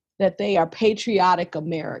that they are patriotic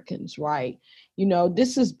Americans, right?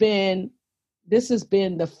 This has been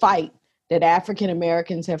the fight that African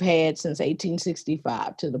Americans have had since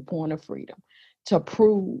 1865 to the point of freedom, to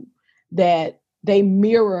prove that they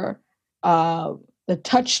mirror the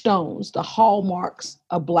touchstones, the hallmarks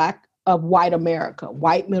of white America,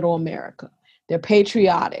 white middle America. They're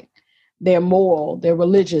patriotic, they're moral, they're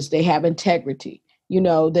religious, they have integrity.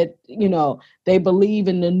 They believe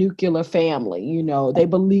in the nuclear family. They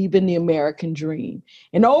believe in the American dream,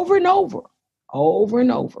 and over and over,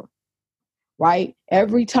 right?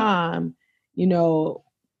 Every time,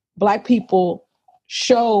 Black people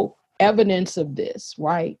show evidence of this,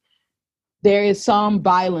 right? There is some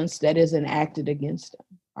violence that is enacted against them,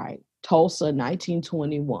 right? Tulsa,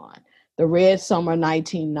 1921, the Red Summer,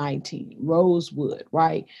 1919, Rosewood,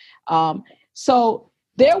 right? So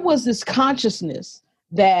there was this consciousness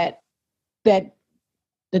that the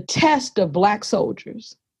test of Black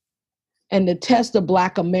soldiers and the test of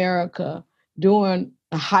Black America during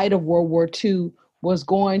the height of World War II was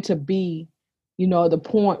going to be, the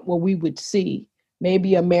point where we would see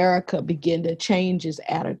maybe America begin to change its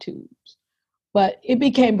attitudes. But it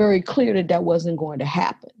became very clear that wasn't going to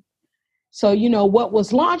happen. So, what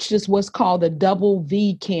was launched is what's called the Double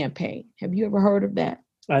V campaign. Have you ever heard of that?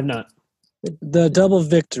 I've not. The double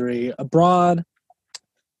victory abroad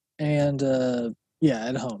and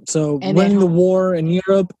at home. So winning the war in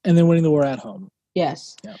Europe and then winning the war at home.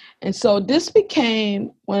 Yes. Yep. And so this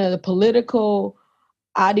became one of the political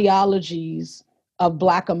ideologies of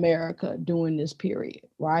Black America during this period,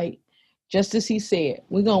 right? Just as he said,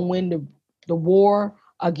 we're going to win the war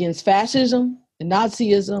against fascism and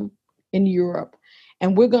Nazism in Europe.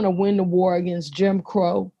 and we're going to win the war against Jim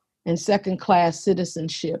Crow and second-class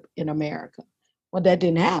citizenship in America. Well, that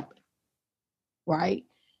didn't happen, right?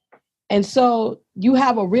 And so you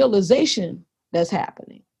have a realization that's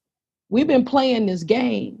happening. We've been playing this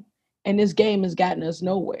game, and this game has gotten us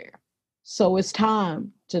nowhere. So it's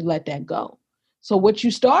time to let that go. So what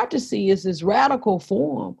you start to see is this radical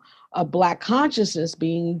form of Black consciousness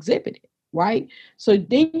being exhibited, right? So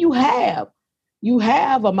then you have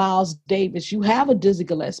a Miles Davis, you have a Dizzy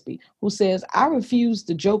Gillespie who says, I refuse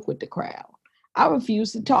to joke with the crowd. I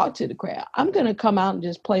refuse to talk to the crowd. I'm going to come out and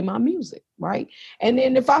just play my music, right? And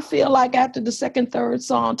then if I feel like after the second, third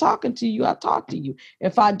song talking to you, I talk to you.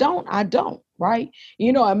 If I don't, I don't, right?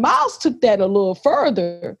 And Miles took that a little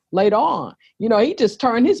further later on. He just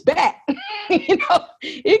turned his back. He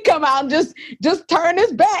come out and just turn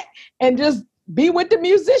his back and just be with the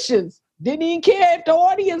musicians. Didn't even care if the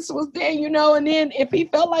audience was there, and then if he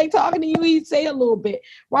felt like talking to you, he'd say a little bit,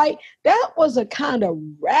 right? That was a kind of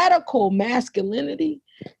radical masculinity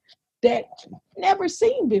that never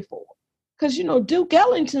seen before. Because, Duke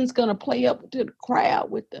Ellington's going to play up to the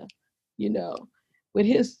crowd with with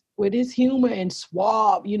his humor and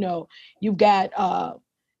suave, you've got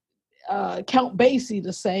Count Basie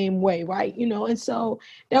the same way, right? And so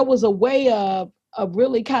that was a way of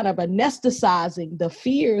really kind of anesthetizing the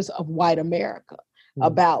fears of white America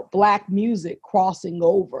about Black music crossing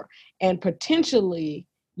over and potentially,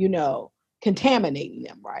 contaminating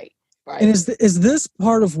them, right? And is this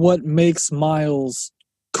part of what makes Miles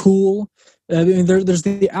cool? I mean, there's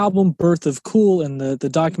the album Birth of Cool and the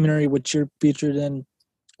documentary which you're featured in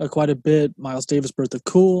quite a bit, Miles Davis, Birth of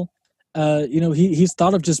Cool. He's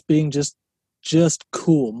thought of just being just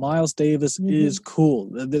cool. Miles Davis is cool.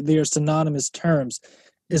 They are synonymous terms.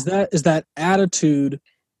 Is that attitude?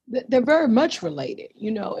 They're very much related.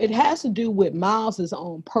 It has to do with Miles's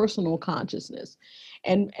own personal consciousness,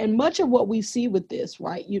 and much of what we see with this,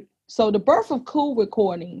 right? So the Birth of Cool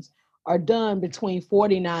recordings are done between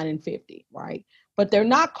 49 and 50, right? But they're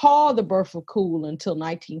not called the Birth of Cool until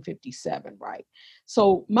 1957, right?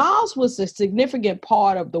 So Miles was a significant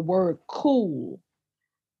part of the word cool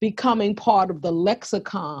becoming part of the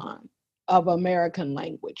lexicon of American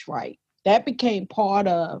language, right? That became part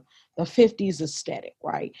of the 50s aesthetic,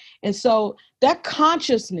 right? And so that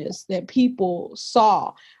consciousness that people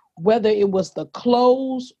saw, whether it was the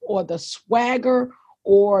clothes or the swagger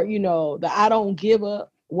or, the I don't give a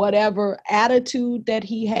whatever attitude that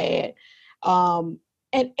he had,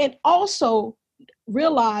 and also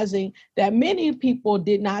realizing that many people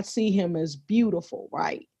did not see him as beautiful,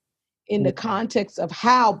 right? In the context of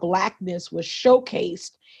how Blackness was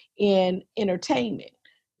showcased in entertainment.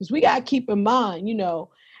 Because we got to keep in mind,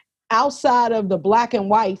 outside of the black and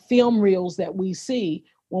white film reels that we see,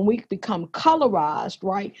 when we become colorized,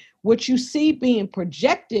 right, what you see being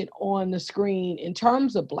projected on the screen in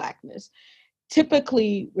terms of Blackness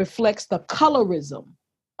typically reflects the colorism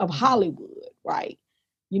of Hollywood, right?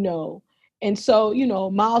 And so,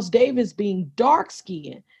 Miles Davis being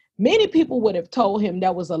dark-skinned, many people would have told him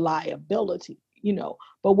that was a liability,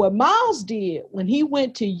 But what Miles did when he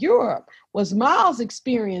went to Europe was Miles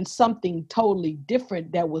experienced something totally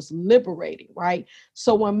different that was liberating, right?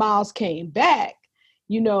 So when Miles came back,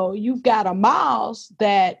 you've got a Miles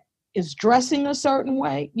that is dressing a certain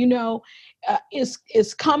way,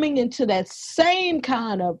 is coming into that same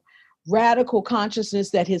kind of radical consciousness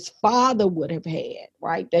that his father would have had,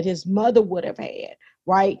 right? That his mother would have had,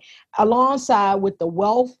 right? Alongside with the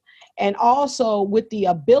wealth and also with the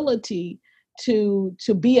ability to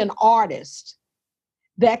be an artist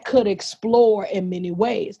that could explore in many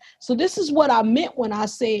ways. So this is what I meant when I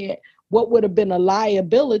said what would have been a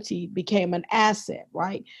liability became an asset,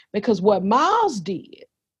 right? Because what Miles did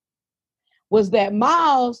was that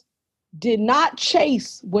Miles did not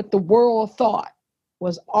chase what the world thought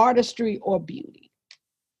was artistry or beauty.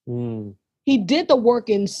 He did the work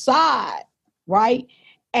inside, right?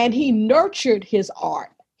 And he nurtured his art.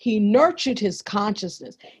 He nurtured his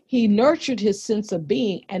consciousness. He nurtured his sense of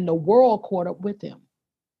being, and the world caught up with him.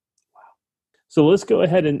 So let's go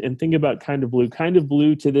ahead and think about Kind of Blue. Kind of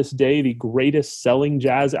Blue, to this day, the greatest selling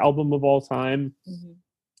jazz album of all time,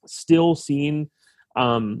 still seen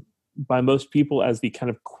by most people as the kind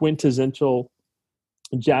of quintessential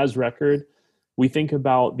jazz record. We think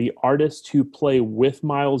about the artists who play with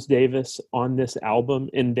Miles Davis on this album,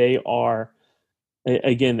 and they are,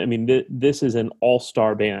 again, I mean, this is an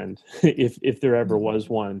all-star band, if there ever was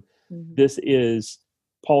one. This is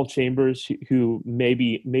Paul Chambers, who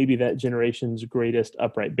maybe that generation's greatest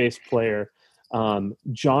upright bass player.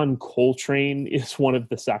 John Coltrane is one of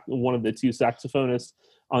the two saxophonists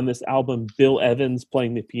on this album. Bill Evans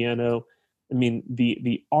playing the piano. I mean,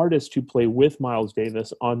 the artists who play with Miles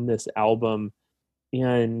Davis on this album,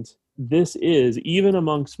 and this is, even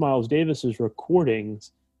amongst Miles Davis's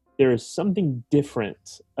recordings, there is something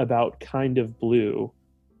different about Kind of Blue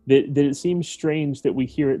that it seems strange that we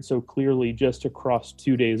hear it so clearly just across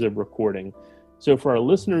 2 days of recording. So for our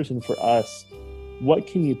listeners and for us, what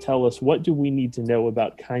can you tell us? What do we need to know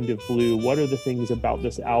about Kind of Blue? What are the things about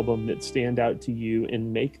this album that stand out to you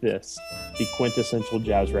and make this the quintessential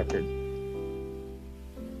jazz record?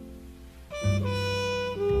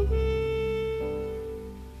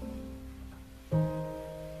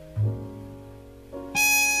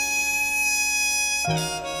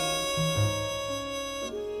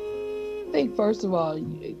 I think, first of all,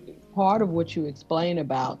 part of what you explain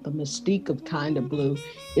about the mystique of Kind of Blue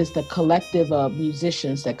is the collective of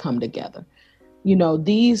musicians that come together. You know, uh,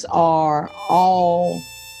 these are all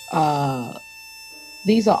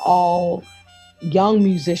young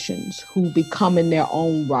musicians who become in their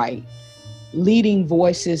own right leading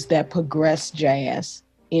voices that progress jazz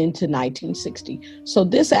into 1960. So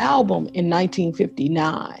this album in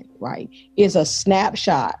 1959, right, is a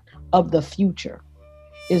snapshot of the future,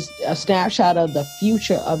 is a snapshot of the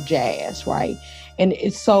future of jazz, right? And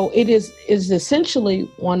it is essentially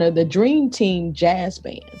one of the dream team jazz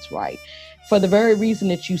bands, right? For the very reason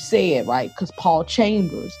that you said, right? Because Paul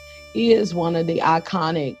Chambers is one of the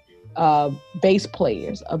iconic bass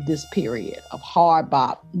players of this period of hard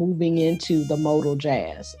bop moving into the modal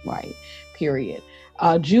jazz, right? Period.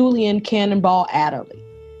 Julian Cannonball Adderley,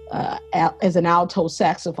 as an alto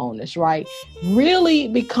saxophonist, right, really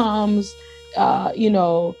becomes,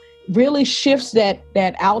 really shifts that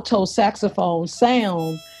alto saxophone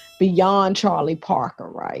sound beyond Charlie Parker,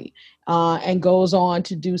 right? And goes on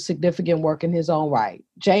to do significant work in his own right.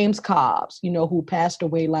 James Cobbs, who passed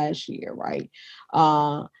away last year, right?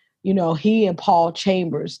 He and Paul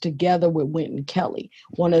Chambers, together with Wynton Kelly,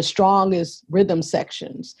 one of the strongest rhythm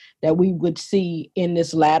sections that we would see in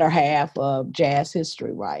this latter half of jazz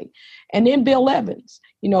history, right? And then Bill Evans,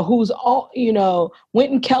 who's all,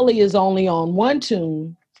 Wynton Kelly is only on one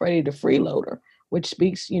tune, Freddie the Freeloader, which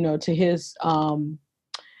speaks, to his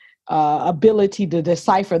ability to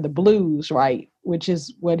decipher the blues, right? Which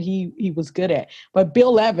is what he was good at. But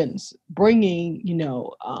Bill Evans bringing,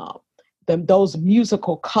 those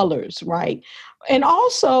musical colors, right? And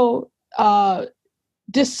also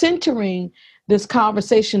decentering this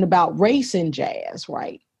conversation about race in jazz,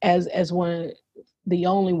 right? As one of the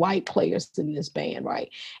only white players in this band, right?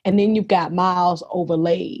 And then you've got Miles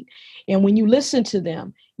overlaid. And when you listen to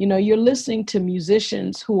them, you're listening to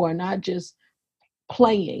musicians who are not just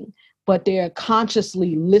playing, but they're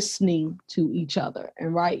consciously listening to each other,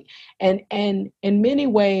 and right. And in many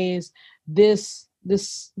ways, this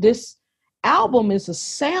album is a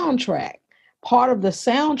soundtrack, part of the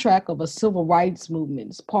soundtrack of a civil rights movement.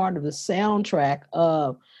 It's part of the soundtrack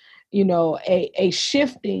of, a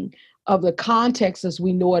shifting of the context as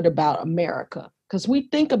we know it about America. Because we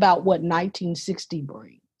think about what 1960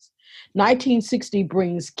 brings. 1960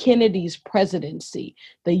 brings Kennedy's presidency,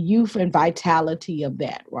 the youth and vitality of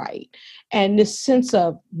that, right? And this sense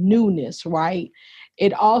of newness, right?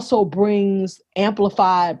 It also brings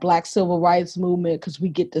amplified Black civil rights movement because we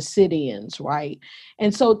get the sit-ins, right?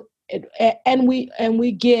 And so,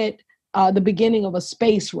 we get the beginning of a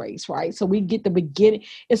space race, right? So we get the beginning.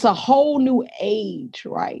 It's a whole new age,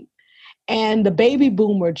 right? And the baby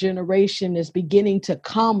boomer generation is beginning to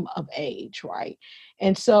come of age, right?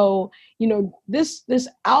 And so, this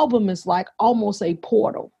album is like almost a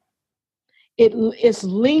portal. It's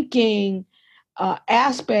linking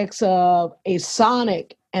aspects of a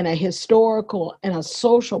sonic and a historical and a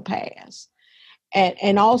social past,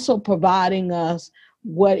 and also providing us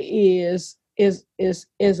what is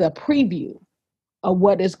a preview of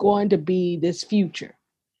what is going to be this future.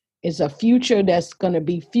 It's a future that's going to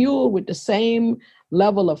be fueled with the same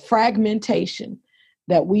level of fragmentation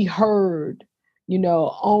that we heard,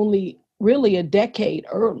 only really a decade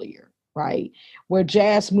earlier, right? Where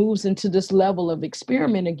jazz moves into this level of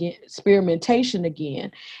experimentation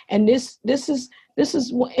again. And this is,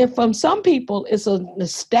 and from some people, it's a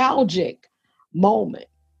nostalgic moment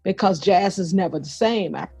because jazz is never the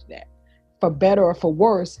same after that, for better or for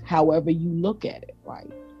worse, however you look at it,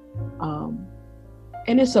 right?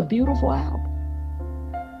 And it's a beautiful album.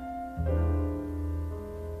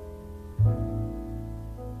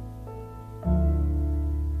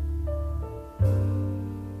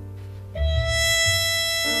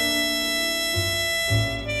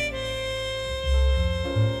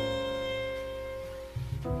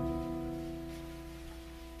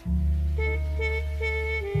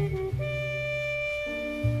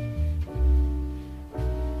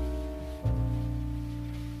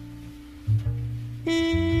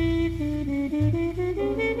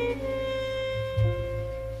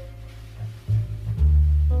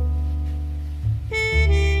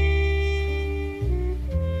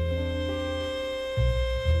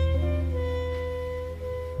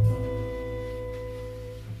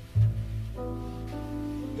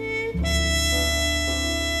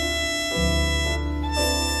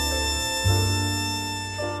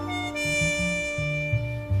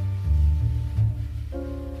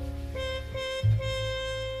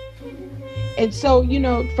 And so,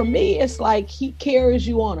 for me, it's like he carries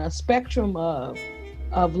you on a spectrum of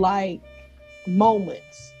like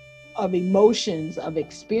moments, of emotions, of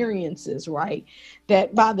experiences, right?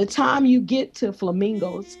 That by the time you get to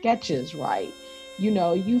Flamingo Sketches, right,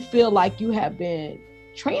 you feel like you have been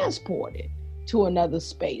transported to another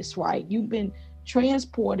space, right? You've been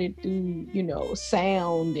transported through,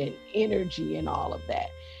 sound and energy and all of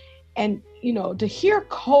that. And, to hear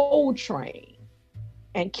Coltrane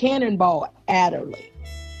and Cannonball Adderley,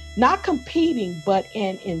 not competing, but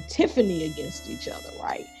in antiphony against each other,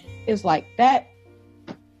 right? It's like that,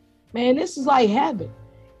 man, this is like heaven.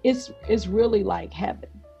 It's really like heaven,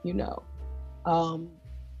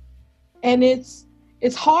 and it's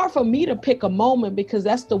hard for me to pick a moment because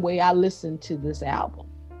that's the way I listen to this album,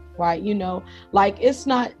 right? Like it's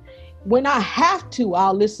not, when I have to,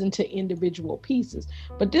 I'll listen to individual pieces,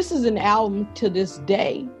 but this is an album to this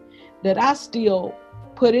day that I still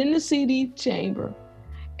put in the CD chamber.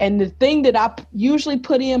 And the thing that I usually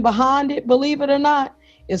put in behind it, believe it or not,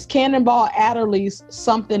 is Cannonball Adderley's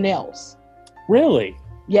Something Else. Really?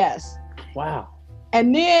 Yes. Wow.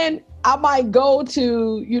 And then I might go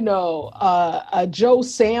to, a Joe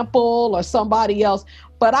Sample or somebody else,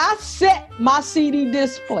 but I set my CD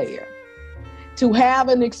disc player to have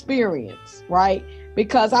an experience, right?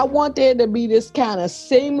 Because I want there to be this kind of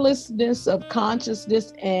seamlessness of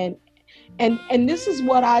consciousness, and this is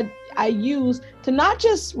what I use to not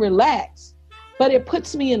just relax, but it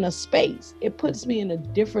puts me in a space. It puts me in a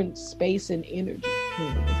different space and energy.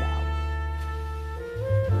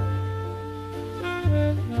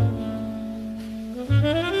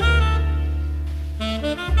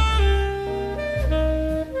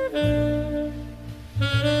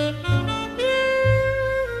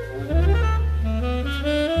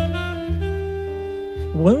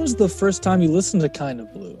 When was the first time you listened to Kind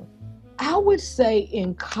of Blue? I would say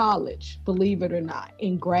in college, believe it or not,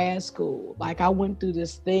 in grad school. Like I went through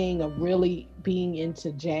this thing of really being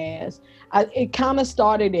into jazz. It kind of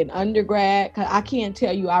started in undergrad. I can't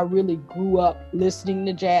tell you I really grew up listening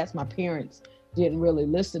to jazz. My parents didn't really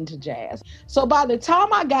listen to jazz. So by the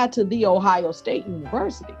time I got to The Ohio State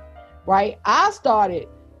University, right, I started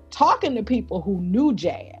talking to people who knew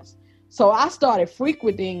jazz. So I started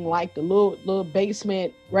frequenting like the little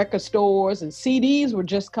basement record stores, and CDs were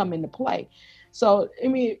just coming to play. So, I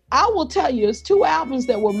mean, I will tell you, it's two albums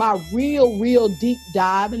that were my real deep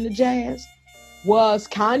dive into jazz, was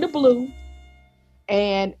Kind of Blue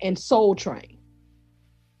and Soul Train.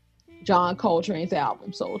 John Coltrane's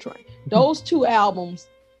album, Soul Train. Those two albums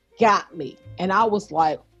got me. And I was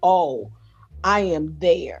like, oh, I am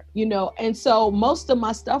there, And so most of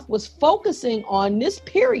my stuff was focusing on this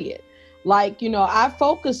period. Like, I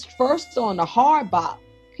focused first on the hard bop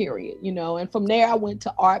period, and from there I went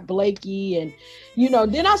to Art Blakey, and,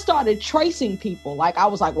 then I started tracing people. Like I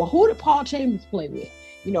was like, well, who did Paul Chambers play with?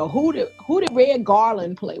 Who did Red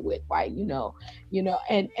Garland play with? Right.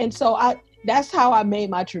 And so that's how I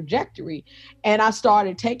made my trajectory. And I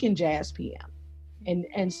started taking jazz PM.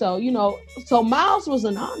 And so, so Miles was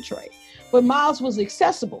an entree, but Miles was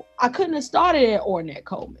accessible. I couldn't have started at Ornette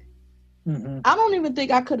Coleman. Mm-hmm. I don't even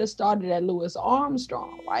think I could have started at Louis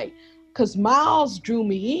Armstrong, right? Because Miles drew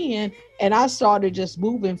me in, and I started just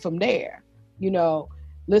moving from there,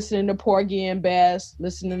 listening to Porgy and Bess,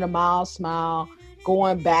 listening to Miles Smile,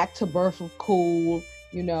 going back to Birth of Cool,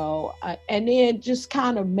 and then just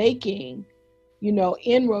kind of making,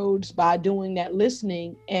 inroads by doing that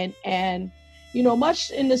listening. And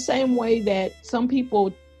much in the same way that some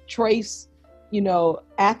people trace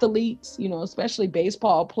athletes, especially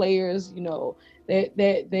baseball players,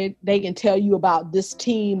 they can tell you about this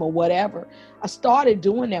team or whatever. I started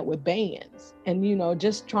doing that with bands, and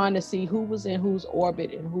just trying to see who was in whose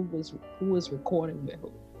orbit and who was recording with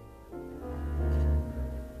who.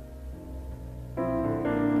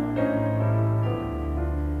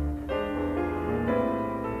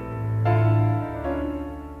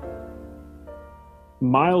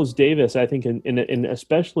 Miles Davis, I think, and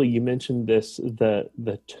especially you mentioned this,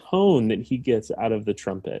 the tone that he gets out of the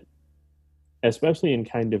trumpet, especially in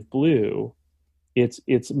Kind of Blue,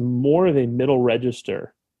 it's more of a middle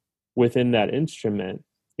register within that instrument.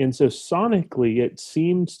 And so sonically, it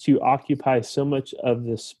seems to occupy so much of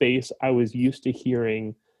the space I was used to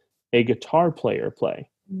hearing a guitar player play.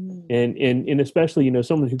 And especially,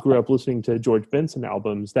 someone who grew up listening to George Benson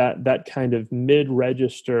albums, that kind of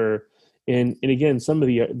mid-register. And again, some of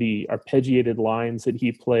the arpeggiated lines that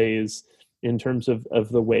he plays in terms of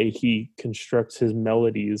the way he constructs his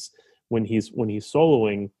melodies when he's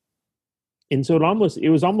soloing. And so it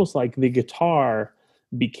was almost like the guitar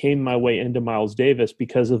became my way into Miles Davis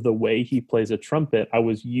because of the way he plays a trumpet. I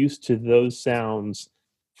was used to those sounds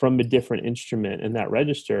from a different instrument in that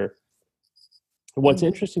register. What's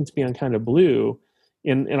interesting to me on Kind of Blue,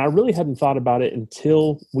 and I really hadn't thought about it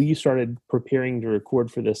until we started preparing to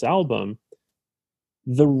record for this album,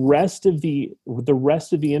 the rest of the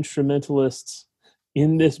instrumentalists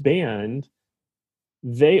in this band,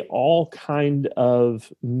 they all kind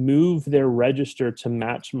of move their register to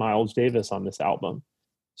match Miles Davis on this album.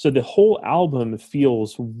 So the whole album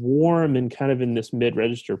feels warm and kind of in this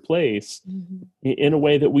mid-register place in a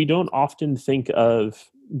way that we don't often think of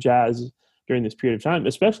jazz during this period of time,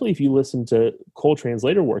 especially if you listen to Coltrane's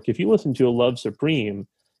later work. If you listen to A Love Supreme,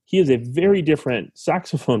 he is a very different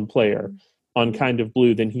saxophone player on Kind of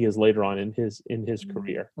Blue than he is later on in his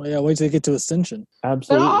career. Well, yeah, wait till you get to Ascension.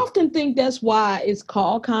 Absolutely. But I often think that's why it's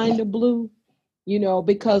called Kind of Blue,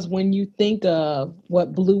 because when you think of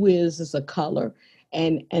what blue is a color,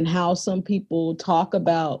 and how some people talk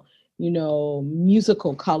about,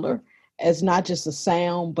 musical color as not just a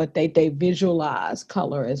sound, but they visualize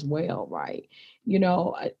color as well, right?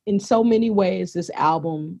 In so many ways, this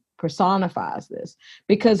album personifies this,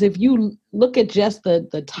 because if you look at just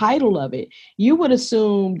the title of it, you would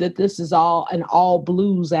assume that this is an all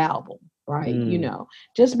blues album, right?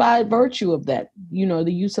 Just by virtue of that, the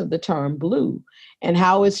use of the term blue and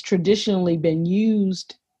how it's traditionally been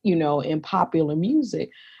used, in popular music.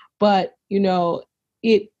 But,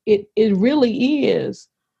 it really is,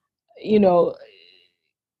 it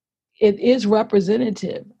is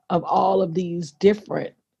representative of all of these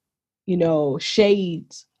different,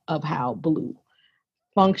 shades of how blue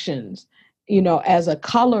functions, as a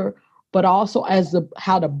color, but also as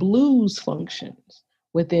how the blues functions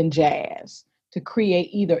within jazz to create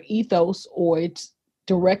either ethos or it's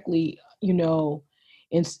directly,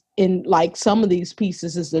 in like some of these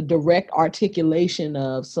pieces is a direct articulation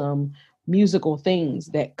of some musical things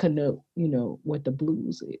that connote, what the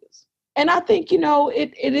blues is. And I think, it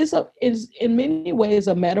is in many ways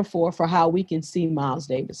a metaphor for how we can see Miles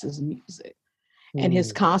Davis's music and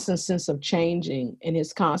his constant sense of changing and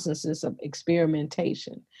his constant sense of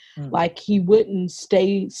experimentation. Like he wouldn't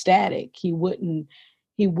stay static. He wouldn't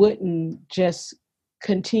just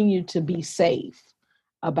continue to be safe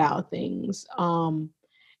about things.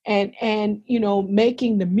 And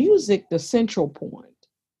making the music the central point,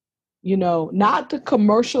 not the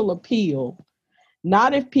commercial appeal,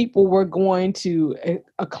 not if people were going to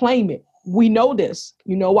acclaim it. We know this.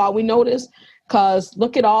 You know why we know this? Because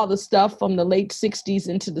look at all the stuff from the late 60s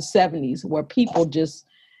into the 70s where people just,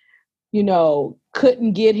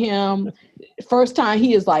 couldn't get him. First time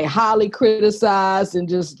he is like highly criticized and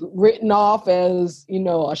just written off as,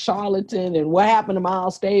 a charlatan. And what happened to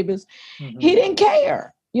Miles Davis? He didn't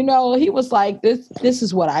care. He was like, this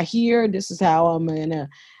is what I hear. This is how I'm going to,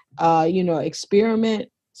 experiment.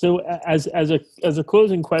 So as a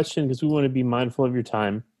closing question, because we want to be mindful of your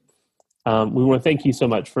time, we want to thank you so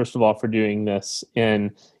much, first of all, for doing this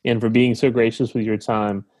and for being so gracious with your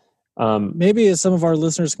time. Maybe some of our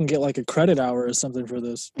listeners can get like a credit hour or something for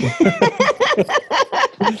this.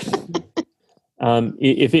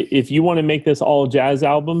 If you want to make this all jazz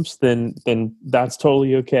albums, then that's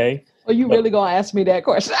totally okay. Are you really gonna ask me that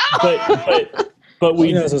question? but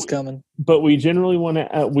we knows what's coming. But we generally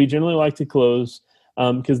like to close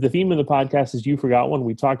because the theme of the podcast is You Forgot One.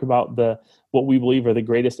 We talk about what we believe are the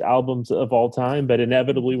greatest albums of all time, but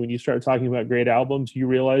inevitably when you start talking about great albums, you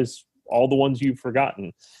realize all the ones you've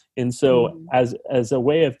forgotten. And so as a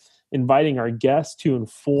way of inviting our guests to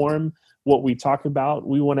inform what we talk about,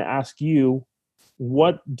 we want to ask you,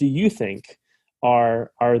 what do you think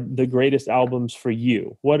are the greatest albums for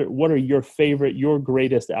you? What are your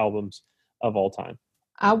greatest albums of all time?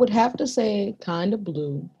 I would have to say Kind of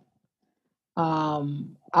Blue.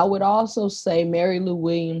 I would also say Mary Lou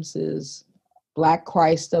Williams's Black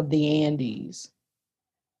Christ of the Andes.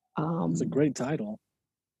 It's a great title.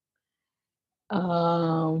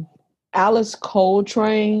 Alice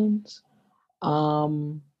Coltrane's A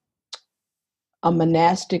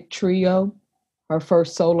Monastic Trio, her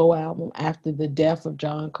first solo album after the death of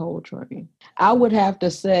John Coltrane. I would have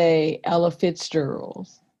to say Ella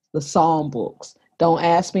Fitzgerald's The Songbooks. Don't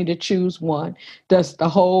ask me to choose one. That's the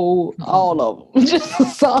whole, all of them. Just the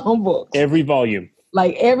songbooks. Every volume.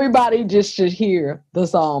 Like everybody just should hear the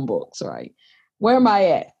songbooks, right? Where am I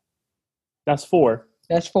at? That's 4.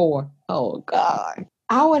 That's 4. Oh, God.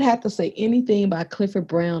 I would have to say anything by Clifford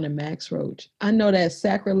Brown and Max Roach. I know that's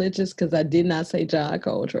sacrilegious because I did not say John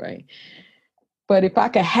Coltrane. But if I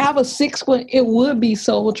could have a 6th one, it would be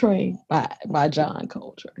Soul Train by John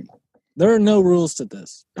Coltrane. There are no rules to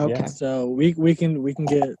this. Okay. So we can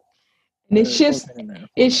get And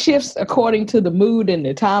it shifts according to the mood and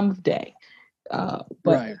the time of day.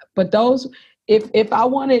 But those, if I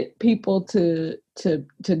wanted people to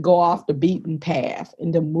go off the beaten path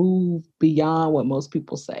and to move beyond what most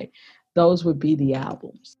people say, those would be the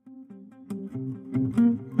albums.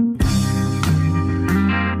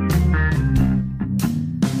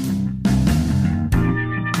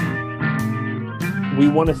 We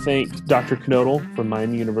want to thank Dr. Kernodle from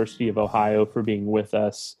Miami University of Ohio for being with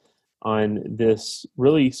us on this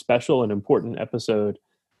really special and important episode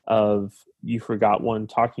of You Forgot One,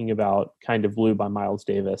 talking about Kind of Blue by Miles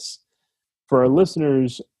Davis. For our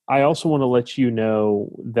listeners, I also want to let you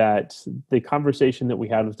know that the conversation that we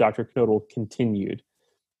had with Dr. Kernodle continued.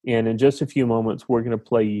 And in just a few moments, we're going to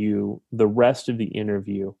play you the rest of the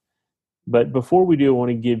interview. But before we do, I want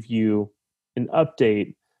to give you an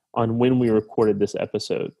update on when we recorded this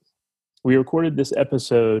episode. We recorded this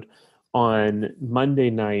episode on Monday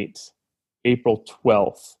night, April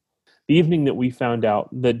 12th, the evening that we found out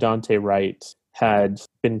that Dante Wright had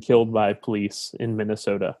been killed by police in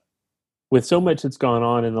Minnesota. With so much that's gone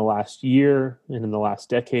on in the last year and in the last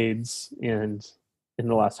decades and in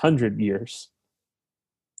the last 100 years,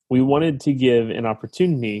 we wanted to give an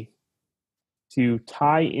opportunity to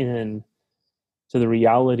tie in to the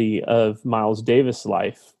reality of Miles Davis'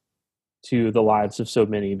 life to the lives of so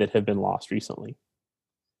many that have been lost recently.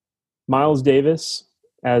 Miles Davis,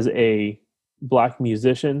 as a Black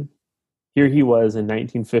musician, here he was in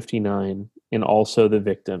 1959 and also the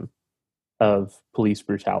victim of police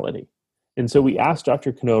brutality. And so we asked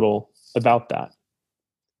Dr. Kernodle about that.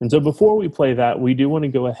 And so before we play that, we do want to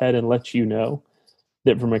go ahead and let you know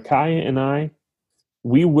that for Micaiah and I,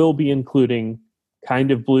 we will be including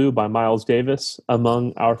Kind of Blue by Miles Davis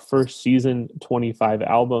among our first season 25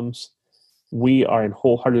 albums. We are in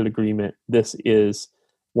wholehearted agreement. This is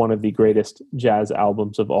one of the greatest jazz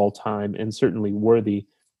albums of all time and certainly worthy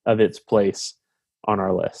of its place on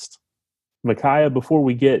our list. Micaiah, before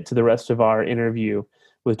we get to the rest of our interview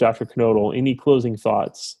with Dr. Kernodle, any closing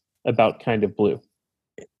thoughts about Kind of Blue?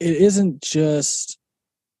 It isn't just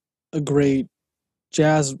a great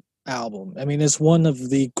jazz album. I mean, it's one of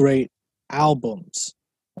the great albums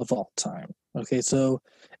of all time. Okay, so,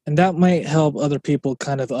 and that might help other people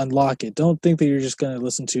kind of unlock it. Don't think that you're just going to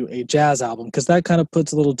listen to a jazz album, because that kind of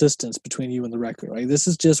puts a little distance between you and the record, right? This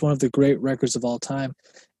is just one of the great records of all time.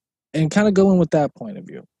 And kind of going with that point of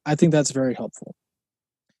view, I think that's very helpful.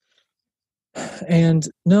 And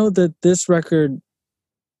know that this record,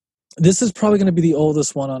 this is probably going to be the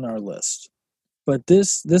oldest one on our list. But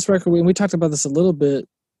this record, we talked about this a little bit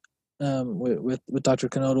with Dr.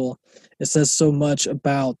 Kernodle. It says so much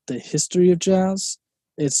about the history of jazz.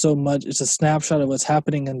 It's a snapshot of what's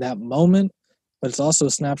happening in that moment, but it's also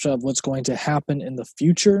a snapshot of what's going to happen in the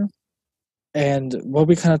future. And what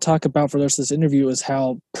we kind of talk about for the rest of this interview is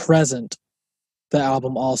how present the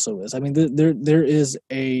album also is. I mean, there is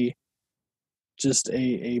a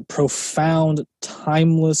profound,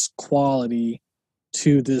 timeless quality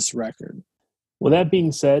to this record. Well, that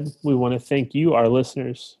being said, we want to thank you, our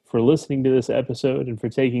listeners, for listening to this episode and for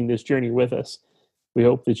taking this journey with us. We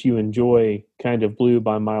hope that you enjoy Kind of Blue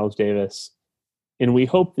by Miles Davis, and we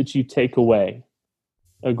hope that you take away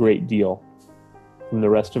a great deal from the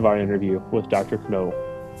rest of our interview with Dr. Kernodle.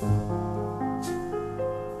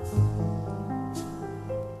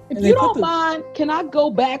 If you don't mind, can I go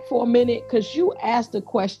back for a minute? Because you asked a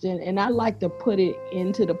question, and I like to put it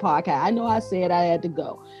into the podcast. I know I said I had to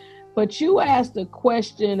go. But you asked a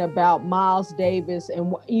question about Miles Davis,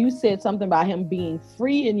 and you said something about him being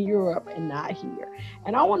free in Europe and not here.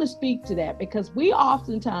 And I want to speak to that, because we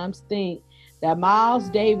oftentimes think that Miles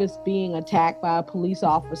Davis being attacked by a police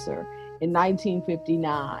officer in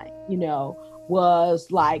 1959, was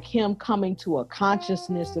like him coming to a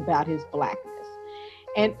consciousness about his Blackness.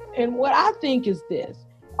 And what I think is this: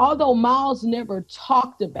 although Miles never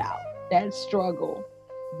talked about that struggle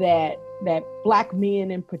that Black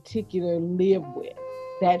men in particular live with,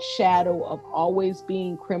 that shadow of always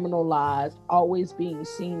being criminalized, always being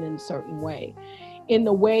seen in a certain way, in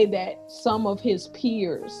the way that some of his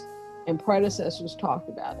peers and predecessors talked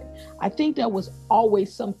about it. I think there was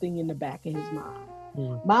always something in the back of his mind.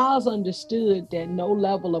 Miles understood that no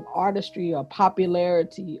level of artistry or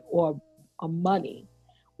popularity or money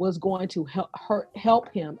was going to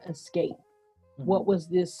help him escape what was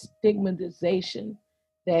this stigmatization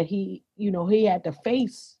that he had to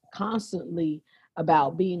face constantly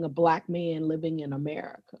about being a Black man living in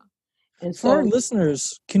America. And so, for our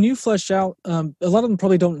listeners, can you flesh out, a lot of them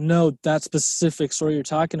probably don't know that specific story you're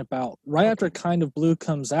talking about. Right after Kind of Blue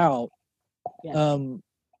comes out,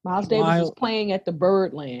 Miles Davis was playing at the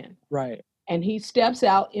Birdland. Right. and he steps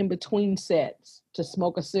out in between sets to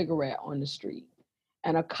smoke a cigarette on the street.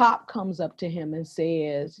 And a cop comes up to him and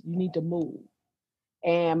says, "You need to move."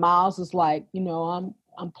 And Miles is like,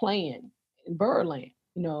 I'm playing in Birdland,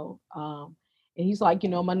 and he's like,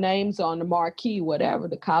 my name's on the marquee, whatever.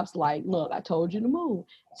 The cop's like, "Look, I told you to move."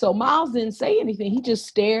 So Miles didn't say anything. He just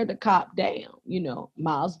stared the cop down,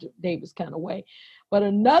 Miles Davis kind of way. But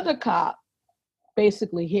another cop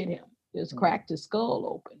basically hit him, just cracked his skull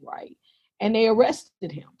open, right? And they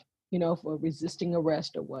arrested him, for resisting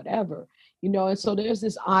arrest or whatever, and so there's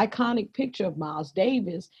this iconic picture of Miles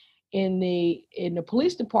Davis in the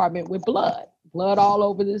police department with blood all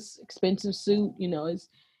over this expensive suit.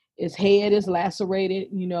 His head is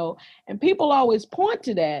lacerated, and people always point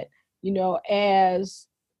to that, as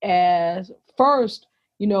first,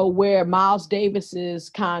 where Miles Davis's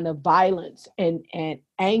kind of violence and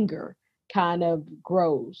anger kind of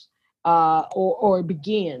grows, or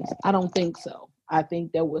begins. I don't think so. I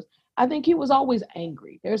think he was always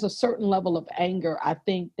angry. There's a certain level of anger, I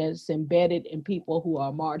think, that's embedded in people who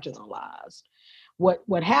are marginalized.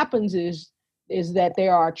 What happens is that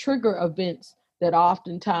there are trigger events that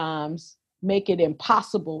oftentimes make it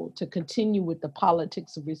impossible to continue with the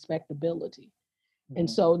politics of respectability. And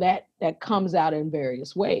so that comes out in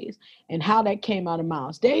various ways. And how that came out of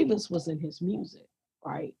Miles Davis was in his music,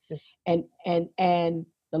 right? And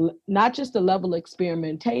not just the level of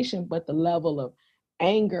experimentation, but the level of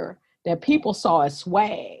anger that people saw as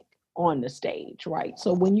swag on the stage, right?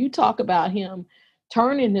 So when you talk about him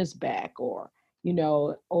turning his back, or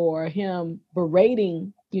him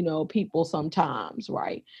berating, people sometimes,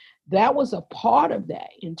 right? That was a part of that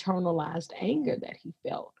internalized anger that he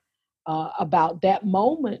felt about that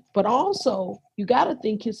moment. But also, you got to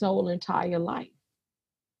think his whole entire life,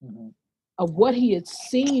 of what he had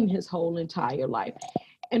seen his whole entire life.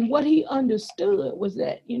 And what he understood was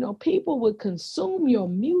that, people would consume your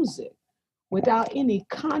music without any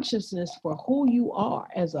consciousness for who you are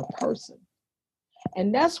as a person.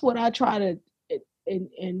 And that's what I try to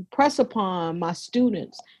impress upon my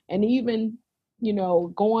students, and even,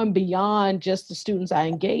 going beyond just the students I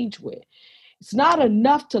engage with. It's not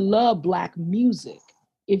enough to love Black music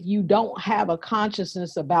if you don't have a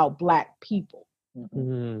consciousness about Black people.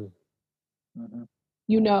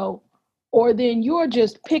 Or then you're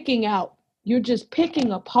just picking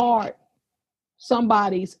apart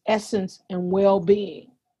somebody's essence and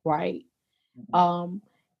well-being, right? And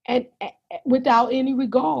without any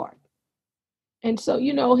regard. And so,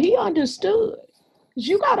 he understood, because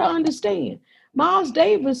you got to understand, Miles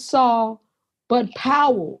Davis saw Bud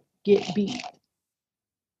Powell get beat.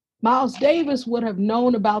 Miles Davis would have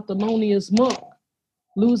known about Thelonious Monk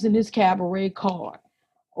losing his cabaret card,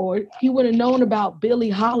 or he would have known about Billie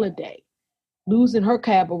Holiday losing her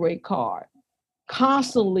cabaret card,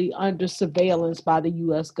 constantly under surveillance by the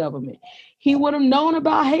U.S. government. He would have known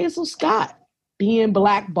about Hazel Scott being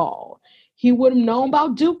blackballed. He would have known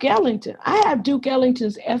about Duke Ellington. I have Duke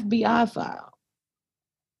Ellington's FBI file.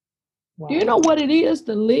 Wow. Do you know what it is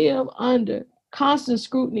to live under constant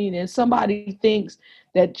scrutiny, and somebody thinks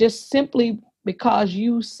that just simply because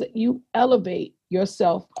you elevate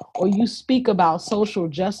yourself or you speak about social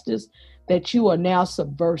justice, that you are now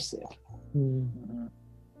subversive?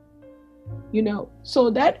 So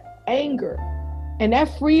that anger and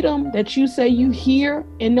that freedom that you say you hear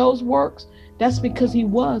in those works, that's because he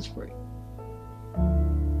was free.